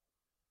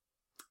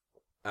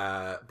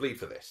 Bleed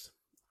for This.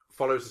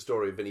 Follows the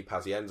story of Vinny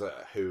Pazienza,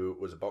 who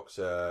was a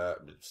boxer,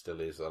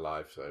 still is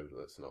alive, so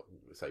let's not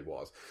say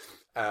was.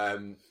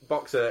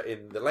 Boxer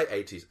in the late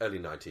 80s, early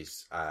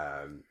 90s,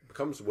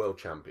 becomes world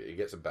champion. He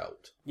gets a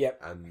belt.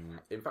 Yep. And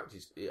in fact,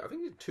 I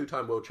think he's a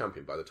 2-time world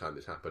champion by the time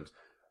this happens.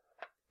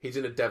 He's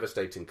in a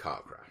devastating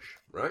car crash,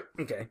 right?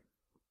 Okay.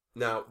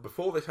 Now,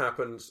 before this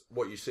happens,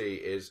 what you see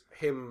is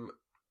him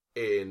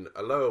in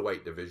a lower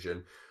weight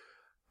division.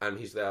 And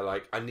he's there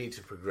like, I need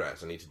to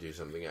progress. I need to do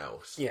something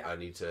else. Yeah. I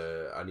need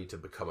to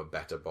become a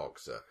better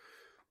boxer.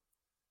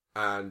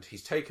 And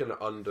he's taken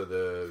under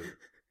the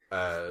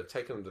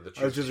tutorship.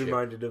 I was just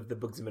reminded of the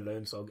Bugsy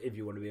Malone song, If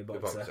You Want to Be a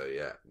Boxer. The Boxer,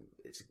 yeah.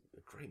 It's a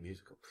great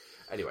musical.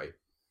 Anyway,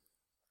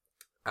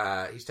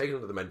 he's taken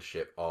under the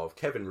mentorship of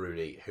Kevin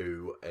Rooney,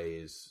 who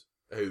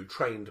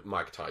trained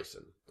Mike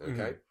Tyson. Okay?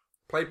 Mm-hmm.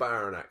 Played by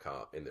Aaron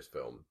Eckhart in this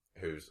film,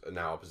 who's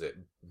now opposite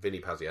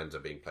Vinny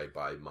Pazienza being played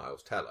by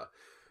Miles Teller.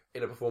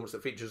 In a performance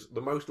that features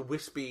the most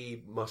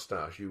wispy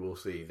moustache you will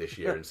see this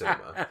year in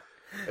cinema.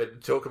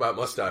 Talk about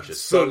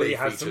moustaches. Sully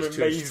features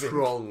 2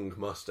 strong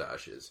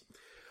moustaches.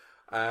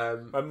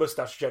 My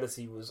moustache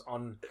jealousy was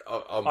on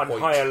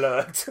high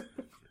alert.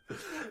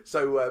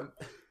 So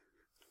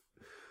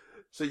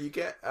you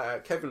get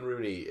Kevin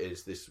Rooney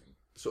is this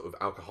sort of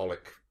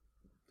alcoholic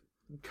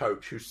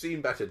coach who's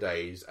seen better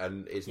days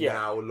and is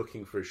now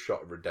looking for a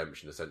shot of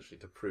redemption, essentially,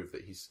 to prove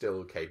that he's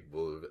still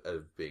capable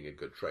of being a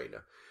good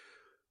trainer.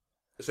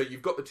 So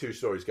you've got the 2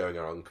 stories going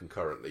on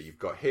concurrently. You've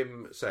got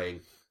him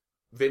saying,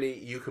 Vinny,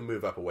 you can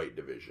move up a weight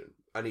division.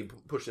 And he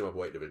pushes him up a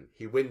weight division.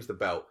 He wins the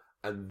belt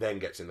and then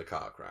gets in the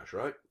car crash,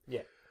 right?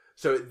 Yeah.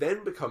 So it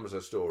then becomes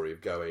a story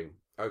of going,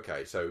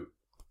 okay, so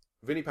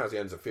Vinny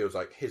Pazienza feels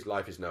like his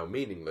life is now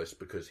meaningless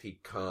because he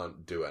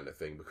can't do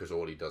anything because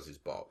all he does is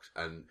box.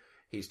 And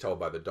he's told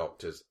by the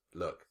doctors,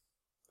 look,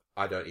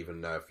 I don't even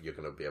know if you're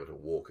going to be able to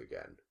walk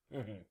again.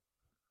 Mm-hmm.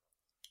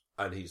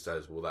 And he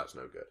says, well, that's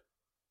no good.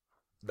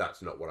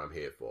 That's not what I'm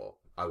here for.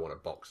 I want to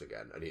box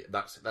again. And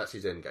that's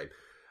his end game.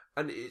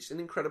 And it's an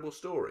incredible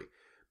story.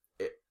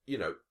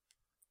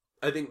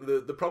 I think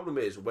the problem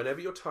is whenever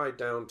you're tied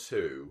down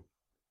to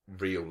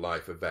real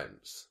life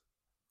events,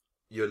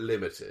 you're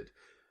limited.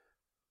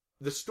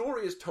 The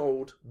story is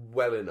told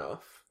well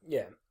enough.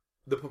 Yeah.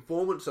 The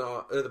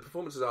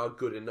performances are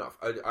good enough.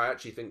 I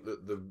actually think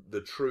that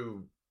the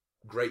true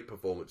great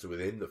performance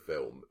within the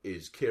film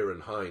is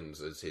Kieran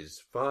Hines as his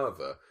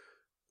father,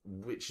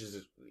 which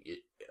is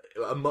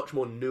a much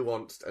more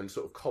nuanced and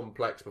sort of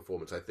complex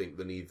performance, I think,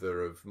 than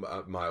either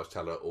of Miles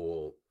Teller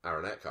or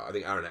Aaron Eckhart. I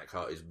think Aaron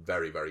Eckhart is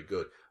very, very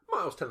good.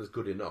 Miles Teller's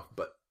good enough,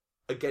 but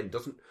again,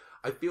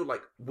 I feel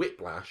like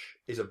Whiplash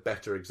is a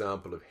better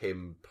example of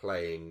him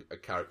playing a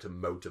character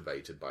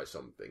motivated by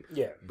something.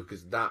 Yeah.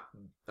 Because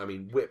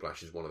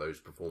Whiplash is one of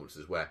those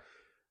performances where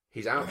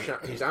he's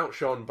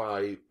outshone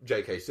by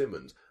J.K.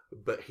 Simmons,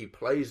 but he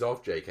plays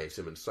off J.K.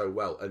 Simmons so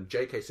well, and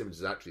J.K. Simmons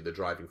is actually the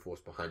driving force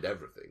behind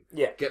everything.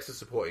 Yeah. Gets a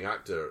supporting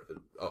actor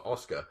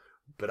Oscar,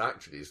 but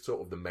actually is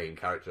sort of the main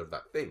character of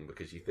that thing,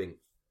 because you think,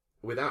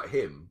 without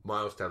him,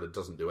 Miles Teller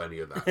doesn't do any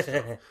of that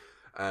stuff.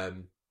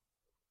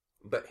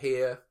 But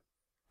here,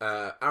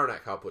 Aaron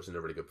Eckhart puts in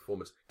a really good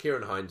performance.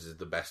 Kieran Hines is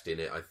the best in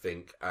it, I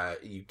think.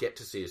 You get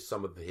to see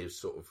some of his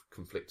sort of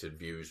conflicted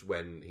views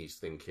when he's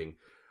thinking,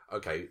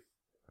 okay,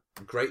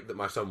 great that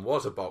my son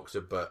was a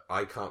boxer, but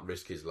I can't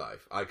risk his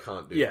life. I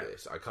can't do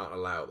this. I can't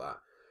allow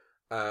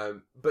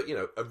that. But,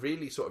 a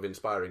really sort of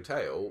inspiring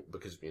tale,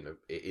 because, it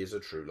is a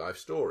true life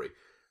story.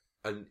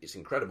 And it's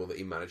incredible that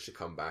he managed to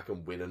come back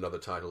and win another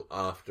title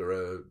after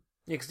a...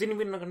 Yeah, because didn't he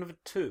win like another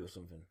 2 or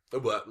something?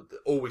 Well,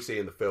 all we see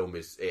in the film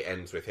is it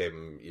ends with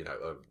him,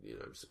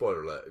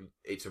 spoiler alert,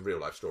 it's a real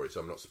life story,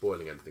 so I'm not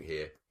spoiling anything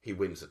here. He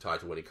wins the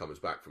title when he comes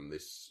back from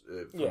this,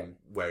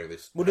 wearing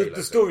this. Well,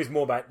 the story's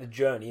more about the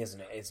journey,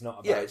 isn't it? It's not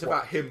about. Yeah, it's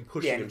about him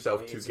pushing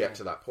himself to get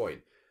to that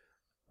point.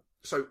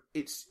 So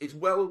it's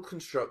well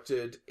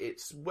constructed,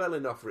 it's well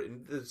enough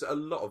written. There's a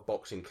lot of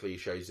boxing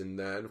cliches in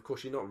there, and of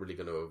course you're not really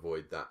going to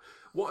avoid that.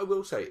 What I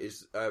will say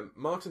is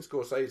Martin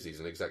Scorsese is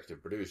an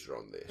executive producer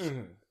on this.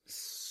 Mm-hmm.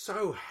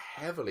 So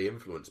heavily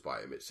influenced by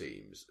him, it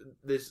seems.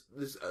 There's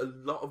a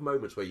lot of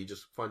moments where you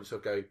just find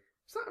yourself going,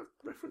 is that a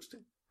reference to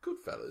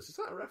Goodfellas? Is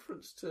that a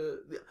reference to...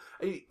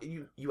 And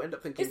you end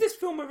up thinking... Is this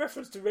film a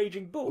reference to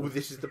Raging Bull? Well,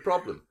 this is the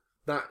problem.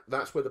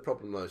 That's where the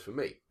problem lies for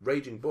me.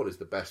 Raging Bull is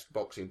the best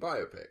boxing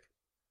biopic.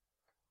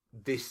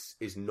 This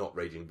is not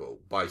Raging Bull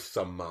by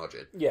some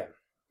margin. Yeah.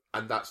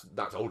 And that's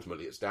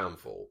ultimately its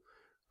downfall.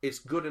 It's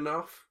good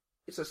enough.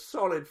 It's a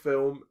solid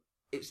film.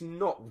 It's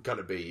not going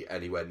to be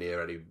anywhere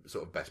near any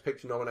sort of Best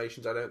Picture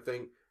nominations, I don't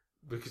think,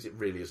 because it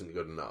really isn't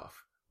good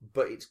enough.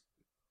 But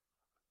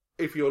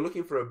if you're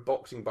looking for a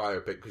boxing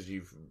biopic because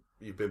you've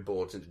been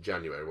bored since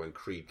January when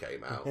Creed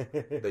came out,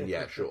 then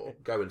yeah, sure,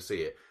 go and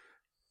see it.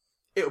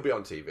 It'll be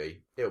on TV.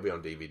 It'll be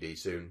on DVD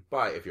soon.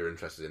 Buy it if you're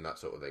interested in that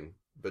sort of thing,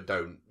 but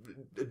don't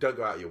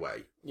go out of your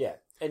way. Yeah,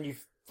 and you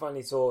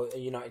finally saw a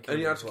United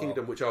Kingdom. United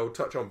Kingdom, which I'll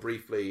touch on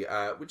briefly,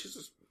 which is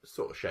a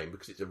sort of shame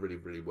because it's a really,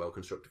 really well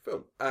constructed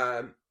film.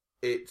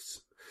 It's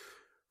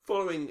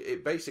following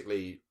it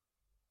basically.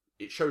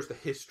 It shows the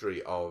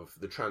history of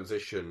the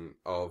transition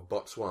of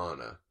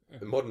Botswana,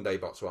 modern day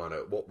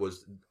Botswana, what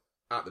was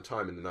at the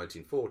time in the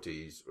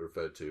 1940s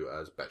referred to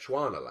as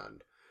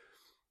Bechuanaland.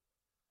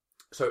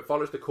 So it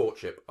follows the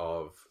courtship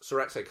of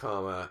Seretse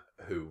Khama,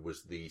 who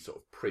was the sort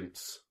of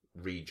prince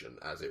regent,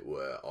 as it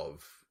were,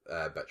 of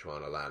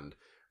Bechuanaland,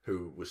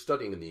 who was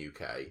studying in the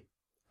UK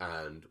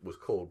and was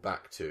called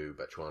back to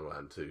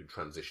Bechuanaland to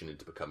transition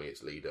into becoming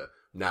its leader.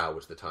 Now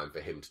was the time for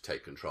him to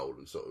take control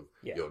and sort of,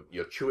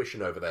 your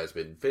tuition over there has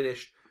been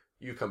finished,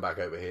 you come back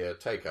over here,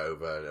 take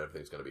over, and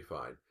everything's going to be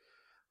fine.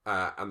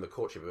 And the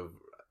courtship of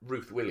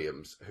Ruth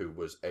Williams, who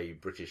was a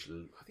British,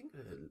 I think,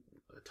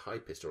 a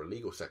typist or a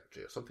legal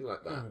secretary or something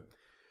like that.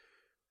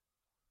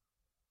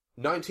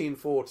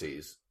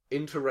 1940s,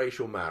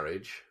 interracial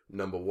marriage,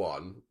 number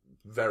one,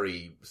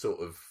 very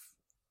sort of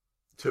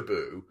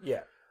taboo.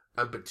 Yeah.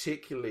 And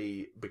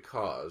particularly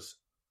because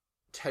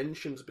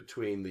tensions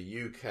between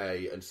the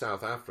UK and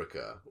South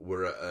Africa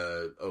were at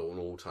an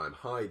all-time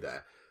high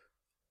there.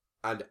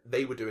 And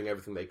they were doing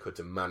everything they could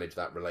to manage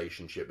that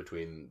relationship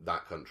between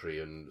that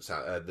country and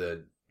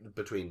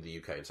between the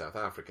UK and South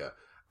Africa.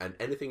 And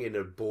anything in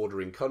a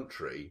bordering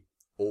country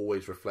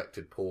always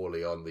reflected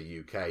poorly on the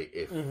UK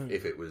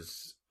if it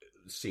was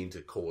seen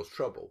to cause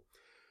trouble.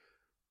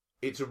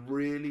 It's a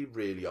really,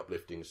 really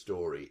uplifting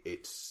story.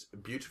 It's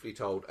beautifully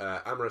told.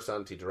 Amara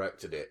Asante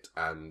directed it,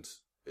 and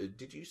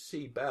did you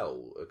see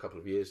Belle a couple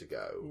of years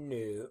ago?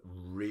 No.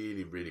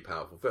 Really, really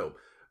powerful film.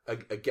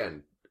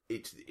 Again,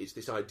 it's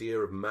this idea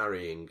of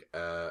marrying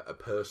a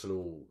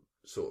personal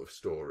sort of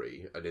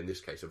story, and in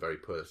this case, a very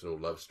personal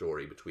love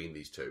story between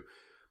these two,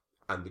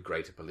 and the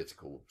greater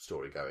political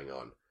story going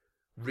on.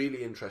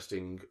 Really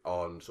interesting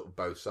on sort of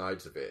both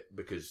sides of it,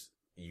 because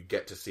you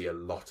get to see a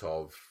lot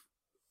of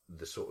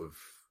the sort of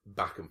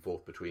back and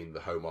forth between the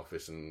Home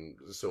Office and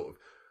sort of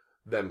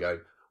them going,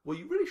 well,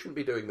 you really shouldn't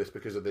be doing this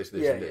because of this,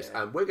 and this,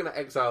 and we're going to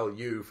exile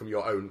you from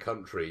your own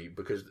country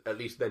because at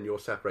least then you're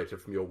separated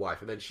from your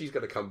wife, and then she's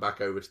going to come back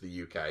over to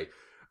the UK,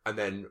 and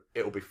then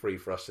it'll be free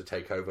for us to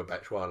take over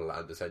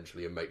Bechuanaland,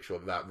 essentially, and make sure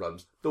that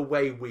runs the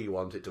way we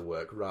want it to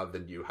work, rather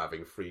than you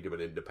having freedom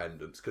and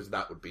independence, because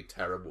that would be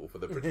terrible for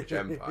the British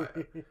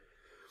Empire.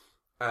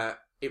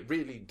 It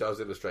really does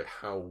illustrate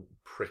how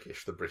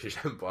prickish the British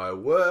Empire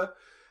were.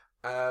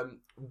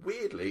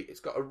 Weirdly, it's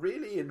got a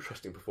really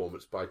interesting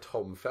performance by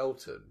Tom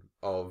Felton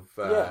of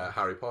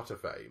Harry Potter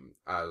fame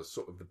as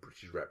sort of the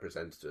British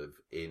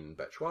representative in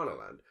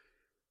Bechuanaland.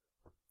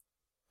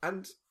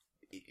 And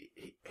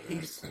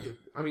he's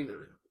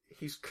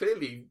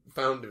clearly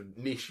found a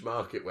niche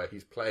market where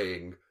he's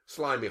playing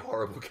slimy,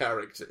 horrible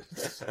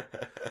characters.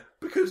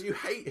 Because you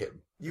hate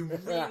him. You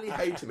really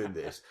hate him in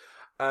this.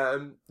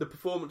 The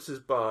performances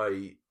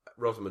by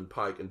Rosamund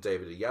Pike and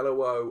David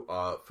Oyelowo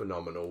are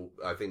phenomenal.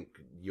 I think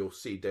you'll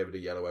see David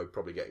Oyelowo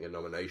probably getting a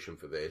nomination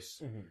for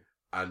this. Mm-hmm.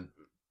 And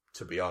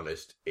to be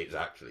honest, it's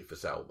actually for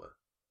Selma.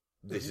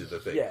 This is the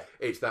thing. Yeah.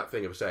 It's that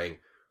thing of saying,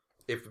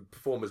 if a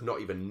performer's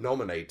not even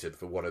nominated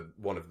for one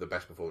of the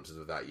best performances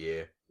of that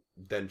year,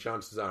 then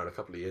chances are in a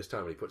couple of years'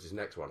 time when he puts his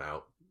next one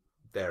out,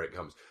 there it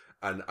comes.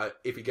 And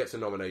if he gets a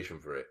nomination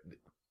for it,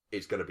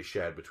 it's going to be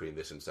shared between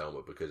this and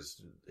Selma,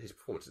 because his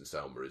performance in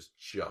Selma is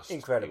just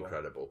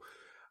incredible.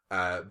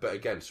 But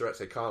again,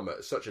 Seretse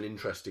Khama, such an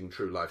interesting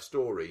true life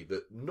story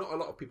that not a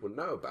lot of people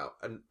know about.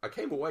 And I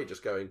came away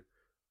just going,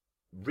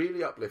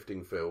 really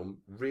uplifting film,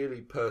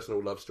 really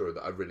personal love story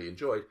that I really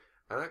enjoyed.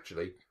 And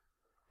actually,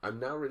 I'm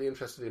now really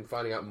interested in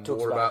finding out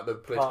more about the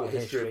political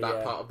history of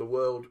that part of the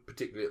world,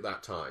 particularly at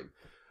that time.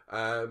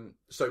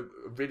 So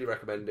really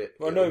recommend it.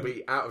 It'll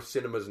be out of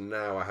cinemas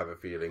now, I have a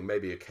feeling.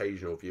 Maybe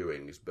occasional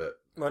viewings, but...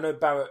 Well, I know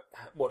Barrett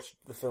watched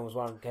the film as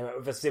well and came out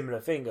with a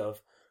similar thing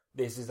of,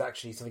 this is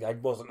actually something I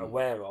wasn't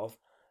aware of,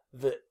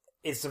 that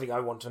is something I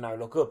want to now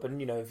look up. And,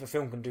 if a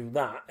film can do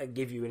that and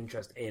give you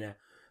interest in a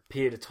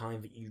period of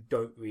time that you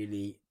don't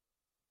really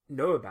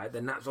know about,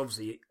 then that's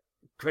obviously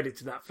credit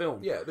to that film.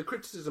 Yeah, the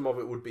criticism of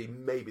it would be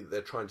maybe that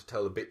they're trying to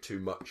tell a bit too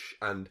much,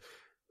 and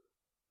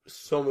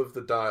some of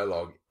the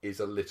dialogue is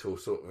a little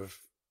sort of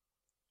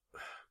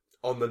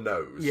on the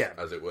nose,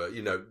 as it were.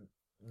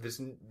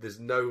 There's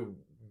no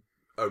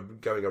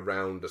going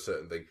around a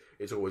certain thing.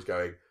 It's always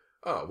going,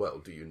 oh, well,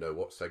 do you know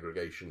what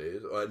segregation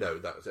is? Or, no,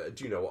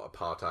 do you know what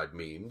apartheid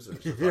means? And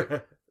it's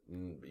like,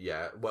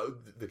 yeah. Well,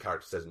 the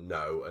character says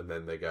no, and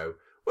then they go,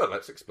 well,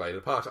 let's explain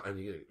apartheid. And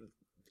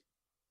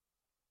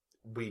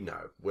we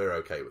know. We're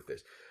okay with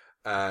this.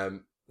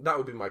 That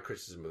would be my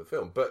criticism of the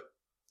film. But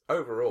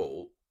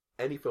overall,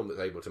 any film that's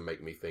able to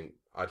make me think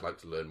I'd like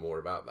to learn more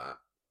about that,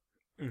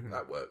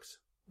 that works.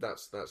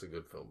 That's a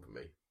good film for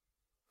me.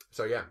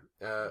 So yeah,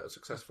 a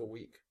successful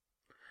week.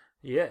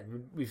 Yeah,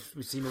 we've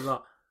seen a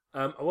lot.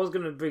 I was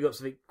going to bring up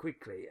something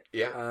quickly.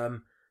 Yeah.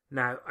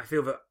 Now, I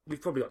feel that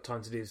we've probably got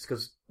time to do this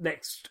because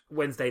next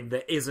Wednesday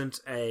there isn't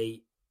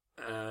a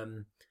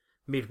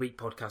midweek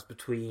podcast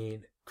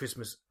between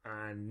Christmas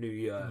and New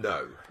Year.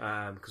 No.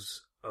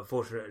 Because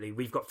unfortunately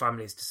we've got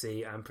families to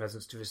see and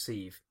presents to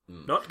receive.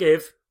 Not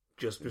give,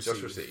 just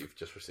receive.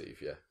 Just receive,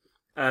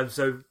 yeah.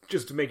 So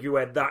just to make you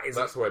aware,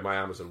 that's the way my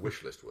Amazon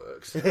wish list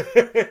works.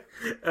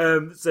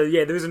 So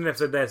yeah, there isn't an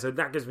episode there, so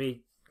that gives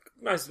me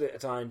a nice bit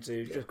of time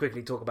to just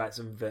quickly talk about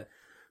some of it.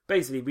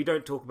 Basically, we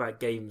don't talk about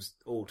games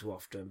all too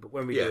often, but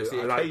when we do,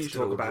 I like to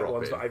talk about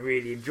ones that I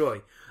really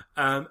enjoy.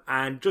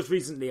 And just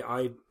recently,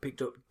 I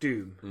picked up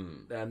Doom,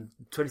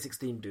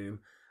 2016 Doom,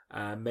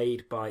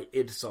 made by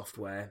id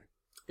Software.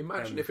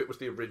 Imagine if it was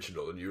the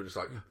original and you were just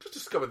like, just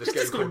discovered this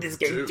game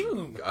called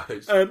Doom,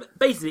 guys.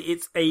 Basically,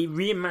 it's a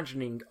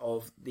reimagining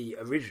of the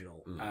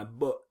original,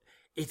 but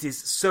it is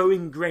so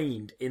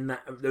ingrained in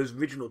those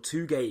original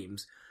two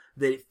games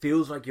that it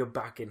feels like you're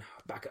back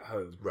at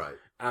home. Right.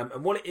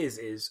 And what it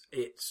is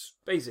it's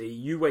basically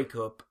you wake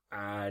up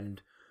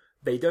and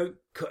they don't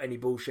cut any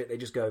bullshit. They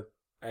just go,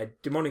 a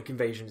demonic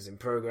invasion is in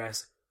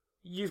progress.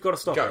 You've got to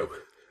stop it.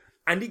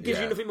 And it gives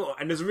you nothing more.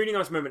 And there's a really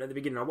nice moment at the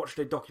beginning. I watched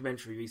a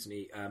documentary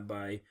recently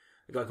by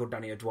a guy called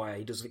Danny O'Dwyer.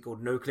 He does something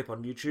called No Clip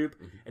on YouTube.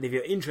 And if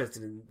you're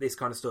interested in this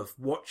kind of stuff,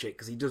 watch it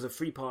because he does a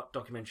 3-part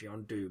documentary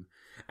on Doom.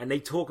 And they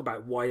talk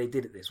about why they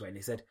did it this way. And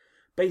they said,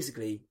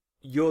 basically,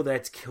 you're there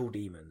to kill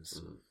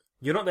demons.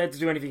 You're not there to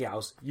do anything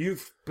else.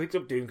 You've picked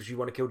up Doom because you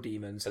want to kill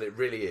demons. And it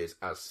really is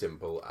as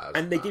simple as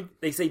and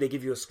they say they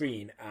give you a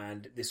screen,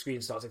 and the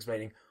screen starts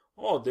explaining,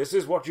 oh, this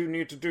is what you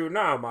need to do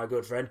now, my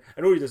good friend.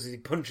 And all he does is he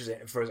punches it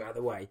and throws it out of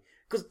the way.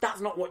 Because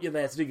that's not what you're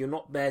there to do. You're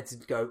not there to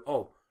go,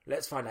 oh,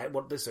 let's find out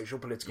what the social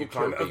political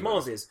climate of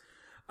Mars is.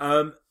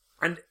 And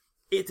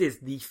it is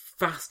the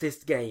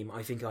fastest game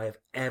I think I have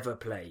ever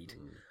played.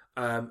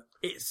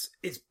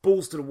 It's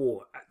balls to the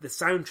wall. The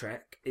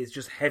soundtrack is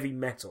just heavy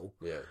metal.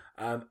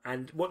 Yeah.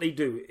 And what they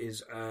do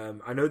is,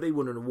 I know they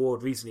won an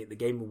award recently at the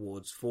Game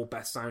Awards for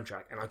Best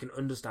Soundtrack, and I can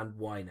understand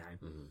why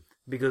now.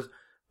 Because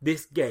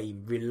this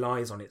game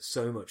relies on it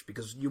so much,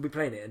 because you'll be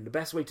playing it, and the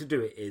best way to do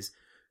it is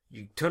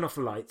you turn off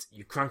the lights,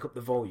 you crank up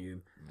the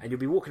volume, and you'll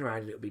be walking around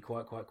and it'll be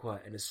quiet, quiet,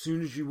 quiet. And as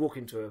soon as you walk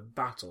into a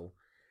battle,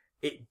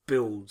 it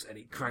builds and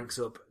it cranks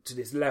up to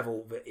this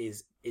level that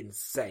is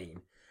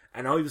insane.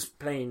 And I was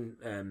playing...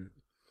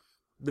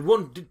 the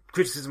one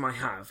criticism I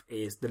have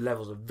is the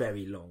levels are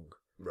very long.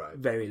 Right.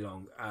 Very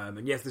long.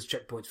 And yes, there's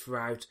checkpoints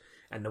throughout,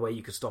 and the way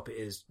you can stop it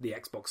is the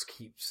Xbox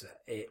keeps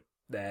it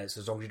there,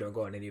 so as long as you don't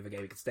go on any other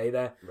game, it can stay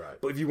there.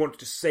 Right. But if you want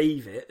to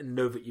save it and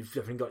know that you've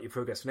definitely got your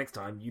progress for next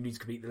time, you need to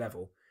complete the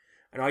level.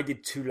 And I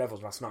did 2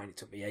 levels last night, and it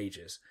took me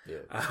ages.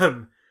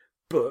 Yeah.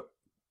 But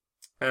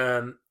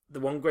the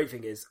one great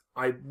thing is,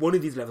 one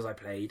of these levels I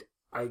played,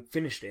 I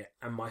finished it,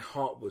 and my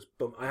heart was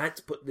bumped. I had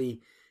to put the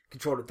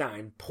controller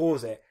down,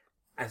 pause it,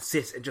 and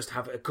sit and just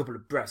have a couple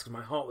of breaths because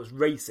my heart was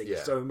racing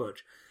so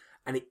much.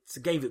 And it's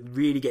a game that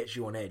really gets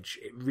you on edge.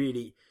 It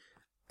really...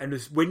 And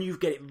when you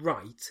get it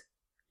right,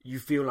 you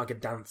feel like a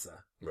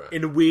dancer. Right.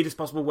 In the weirdest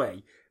possible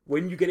way.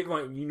 When you get it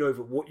right and you know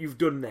that what you've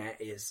done there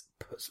is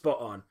spot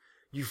on,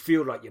 you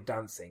feel like you're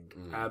dancing.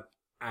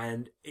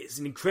 And it's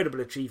an incredible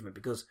achievement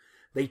because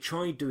they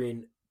tried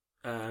doing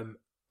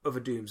other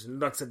Dooms. And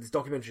like I said, this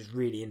documentary is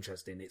really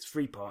interesting. It's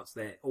 3 parts.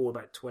 They're all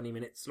about 20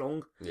 minutes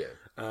long.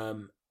 Yeah.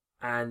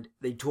 And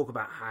they talk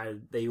about how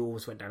they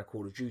always went down a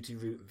Call of Duty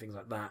route and things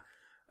like that.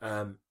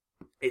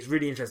 It's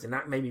really interesting.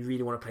 That made me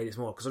really want to play this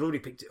more because I'd already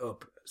picked it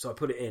up, so I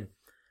put it in,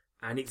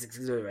 and it's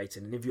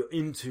exhilarating. And if you're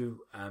into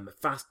a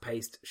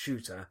fast-paced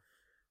shooter,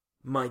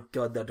 my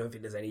God, I don't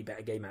think there's any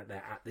better game out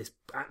there at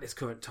this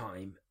current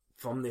time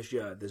from this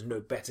year. There's no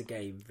better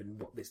game than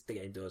what the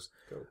game does.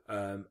 Cool.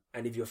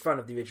 And if you're a fan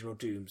of the original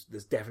Dooms,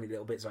 there's definitely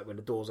little bits like when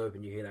the doors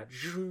open, you hear that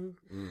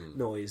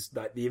noise,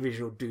 like the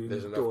original Doom.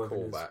 There's enough door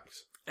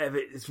callbacks.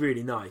 It's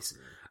really nice.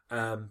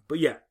 But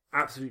yeah,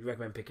 absolutely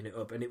recommend picking it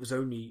up. And it was I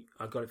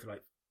got it for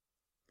like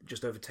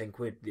just over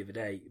 £10 the other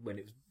day when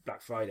it was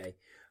Black Friday.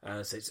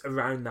 So it's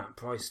around that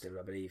price still,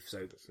 I believe. So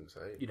that's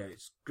insane. You know,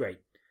 it's great.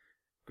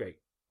 Great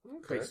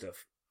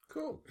stuff.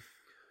 Cool.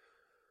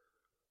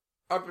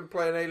 I've been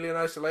playing Alien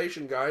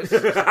Isolation, guys.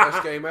 It's the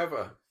best game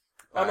ever.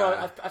 Oh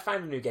no, I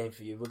found a new game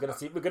for you. We're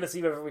gonna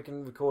see whether we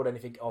can record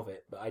anything of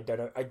it, but I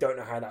don't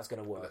know how that's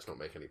gonna work. Let's not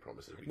make any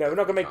promises. We're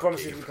not gonna make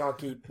promises we can't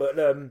keep. But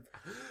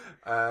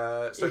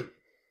so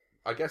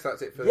I guess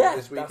that's it for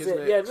this week, isn't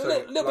it? Yeah, so,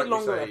 a little bit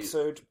longer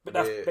episode, but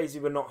that's basically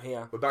we're not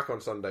here. We're back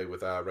on Sunday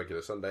with our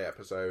regular Sunday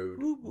episode,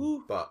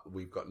 but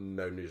we've got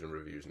no news and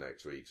reviews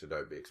next week, so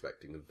don't be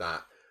expecting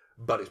that.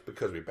 But it's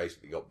because we've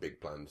basically got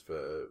big plans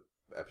for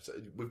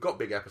episodes. We've got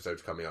big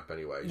episodes coming up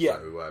anyway,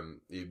 so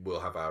we'll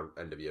have our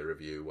end of year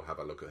review, we'll have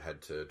a look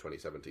ahead to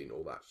 2017,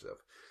 all that stuff.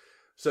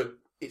 So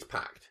it's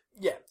packed.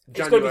 Yeah,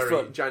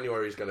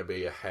 January is going to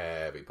be a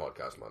heavy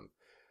podcast month.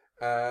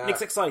 And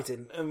it's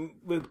exciting. And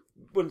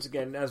once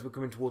again, as we're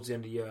coming towards the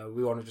end of the year,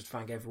 we want to just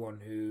thank everyone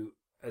who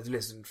has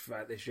listened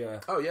throughout this year.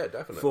 Oh yeah,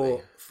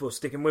 definitely. For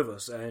sticking with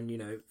us, and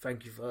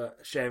thank you for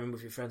sharing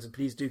with your friends, and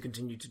please do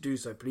continue to do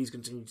so. Please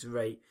continue to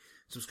rate,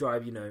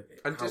 subscribe,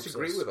 and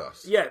disagree with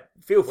us. Yeah,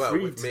 feel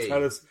free to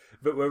tell us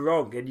that we're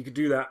wrong, and you can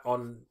do that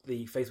on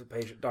the Facebook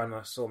page at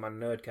Dinosaur Man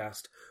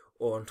Nerdcast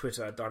or on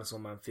Twitter at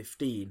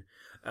DinosaurMan15.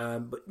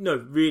 But no,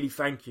 really,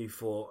 thank you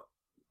for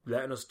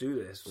letting us do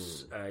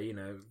this.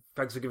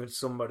 Thanks for giving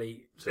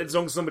somebody. As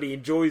long as somebody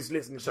enjoys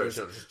listening to us,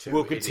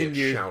 we'll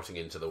continue shouting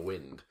into the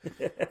wind.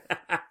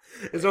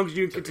 As long as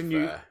you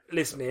continue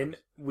listening,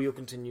 we'll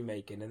continue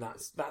making, and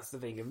that's the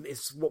thing.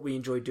 It's what we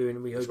enjoy doing,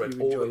 and we hope you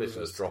enjoy. All the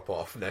listeners drop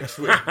off next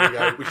week.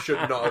 We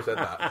should not have said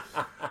that.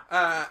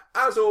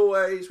 As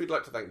always, we'd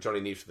like to thank Johnny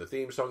Neves for the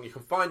theme song. You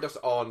can find us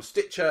on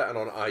Stitcher and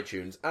on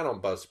iTunes and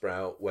on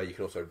Buzzsprout, where you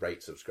can also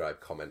rate, subscribe,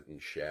 comment,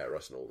 and share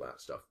us and all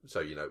that stuff.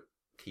 So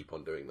keep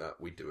on doing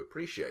that. We do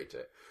appreciate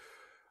it.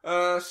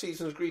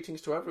 Season's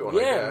greetings to everyone.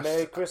 I guess.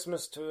 Merry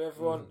Christmas to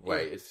everyone.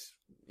 Wait, it's.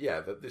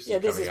 Yeah, this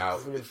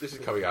is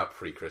coming out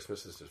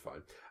pre-Christmas. This is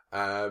fine.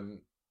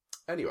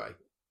 Anyway,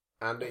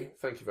 Andy,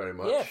 thank you very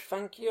much. Yeah,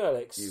 thank you,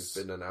 Alex. You've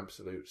been an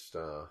absolute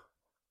star.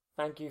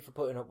 Thank you for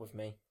putting up with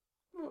me.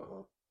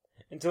 Aww.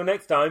 Until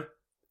next time.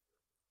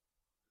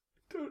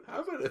 Don't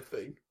have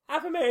anything.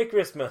 Have a Merry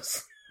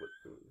Christmas.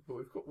 But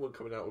we've got one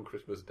coming out on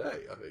Christmas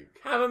Day, I think.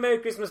 Have a Merry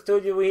Christmas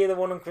till you hear the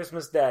one on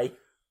Christmas Day.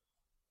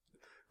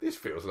 This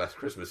feels less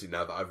Christmassy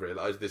now that I've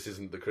realised this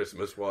isn't the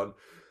Christmas one.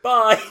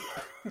 Bye.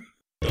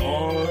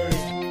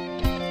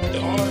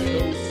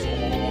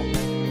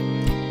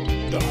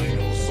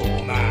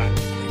 Dinosaur Man.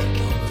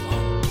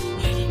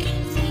 Where'd he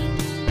come from?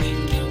 Where'd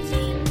he come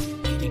from?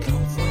 Where'd he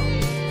come from?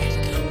 Where'd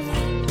he come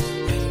from?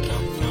 Where'd he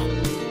come from?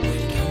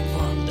 Where'd he come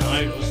from?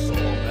 Dinosaur.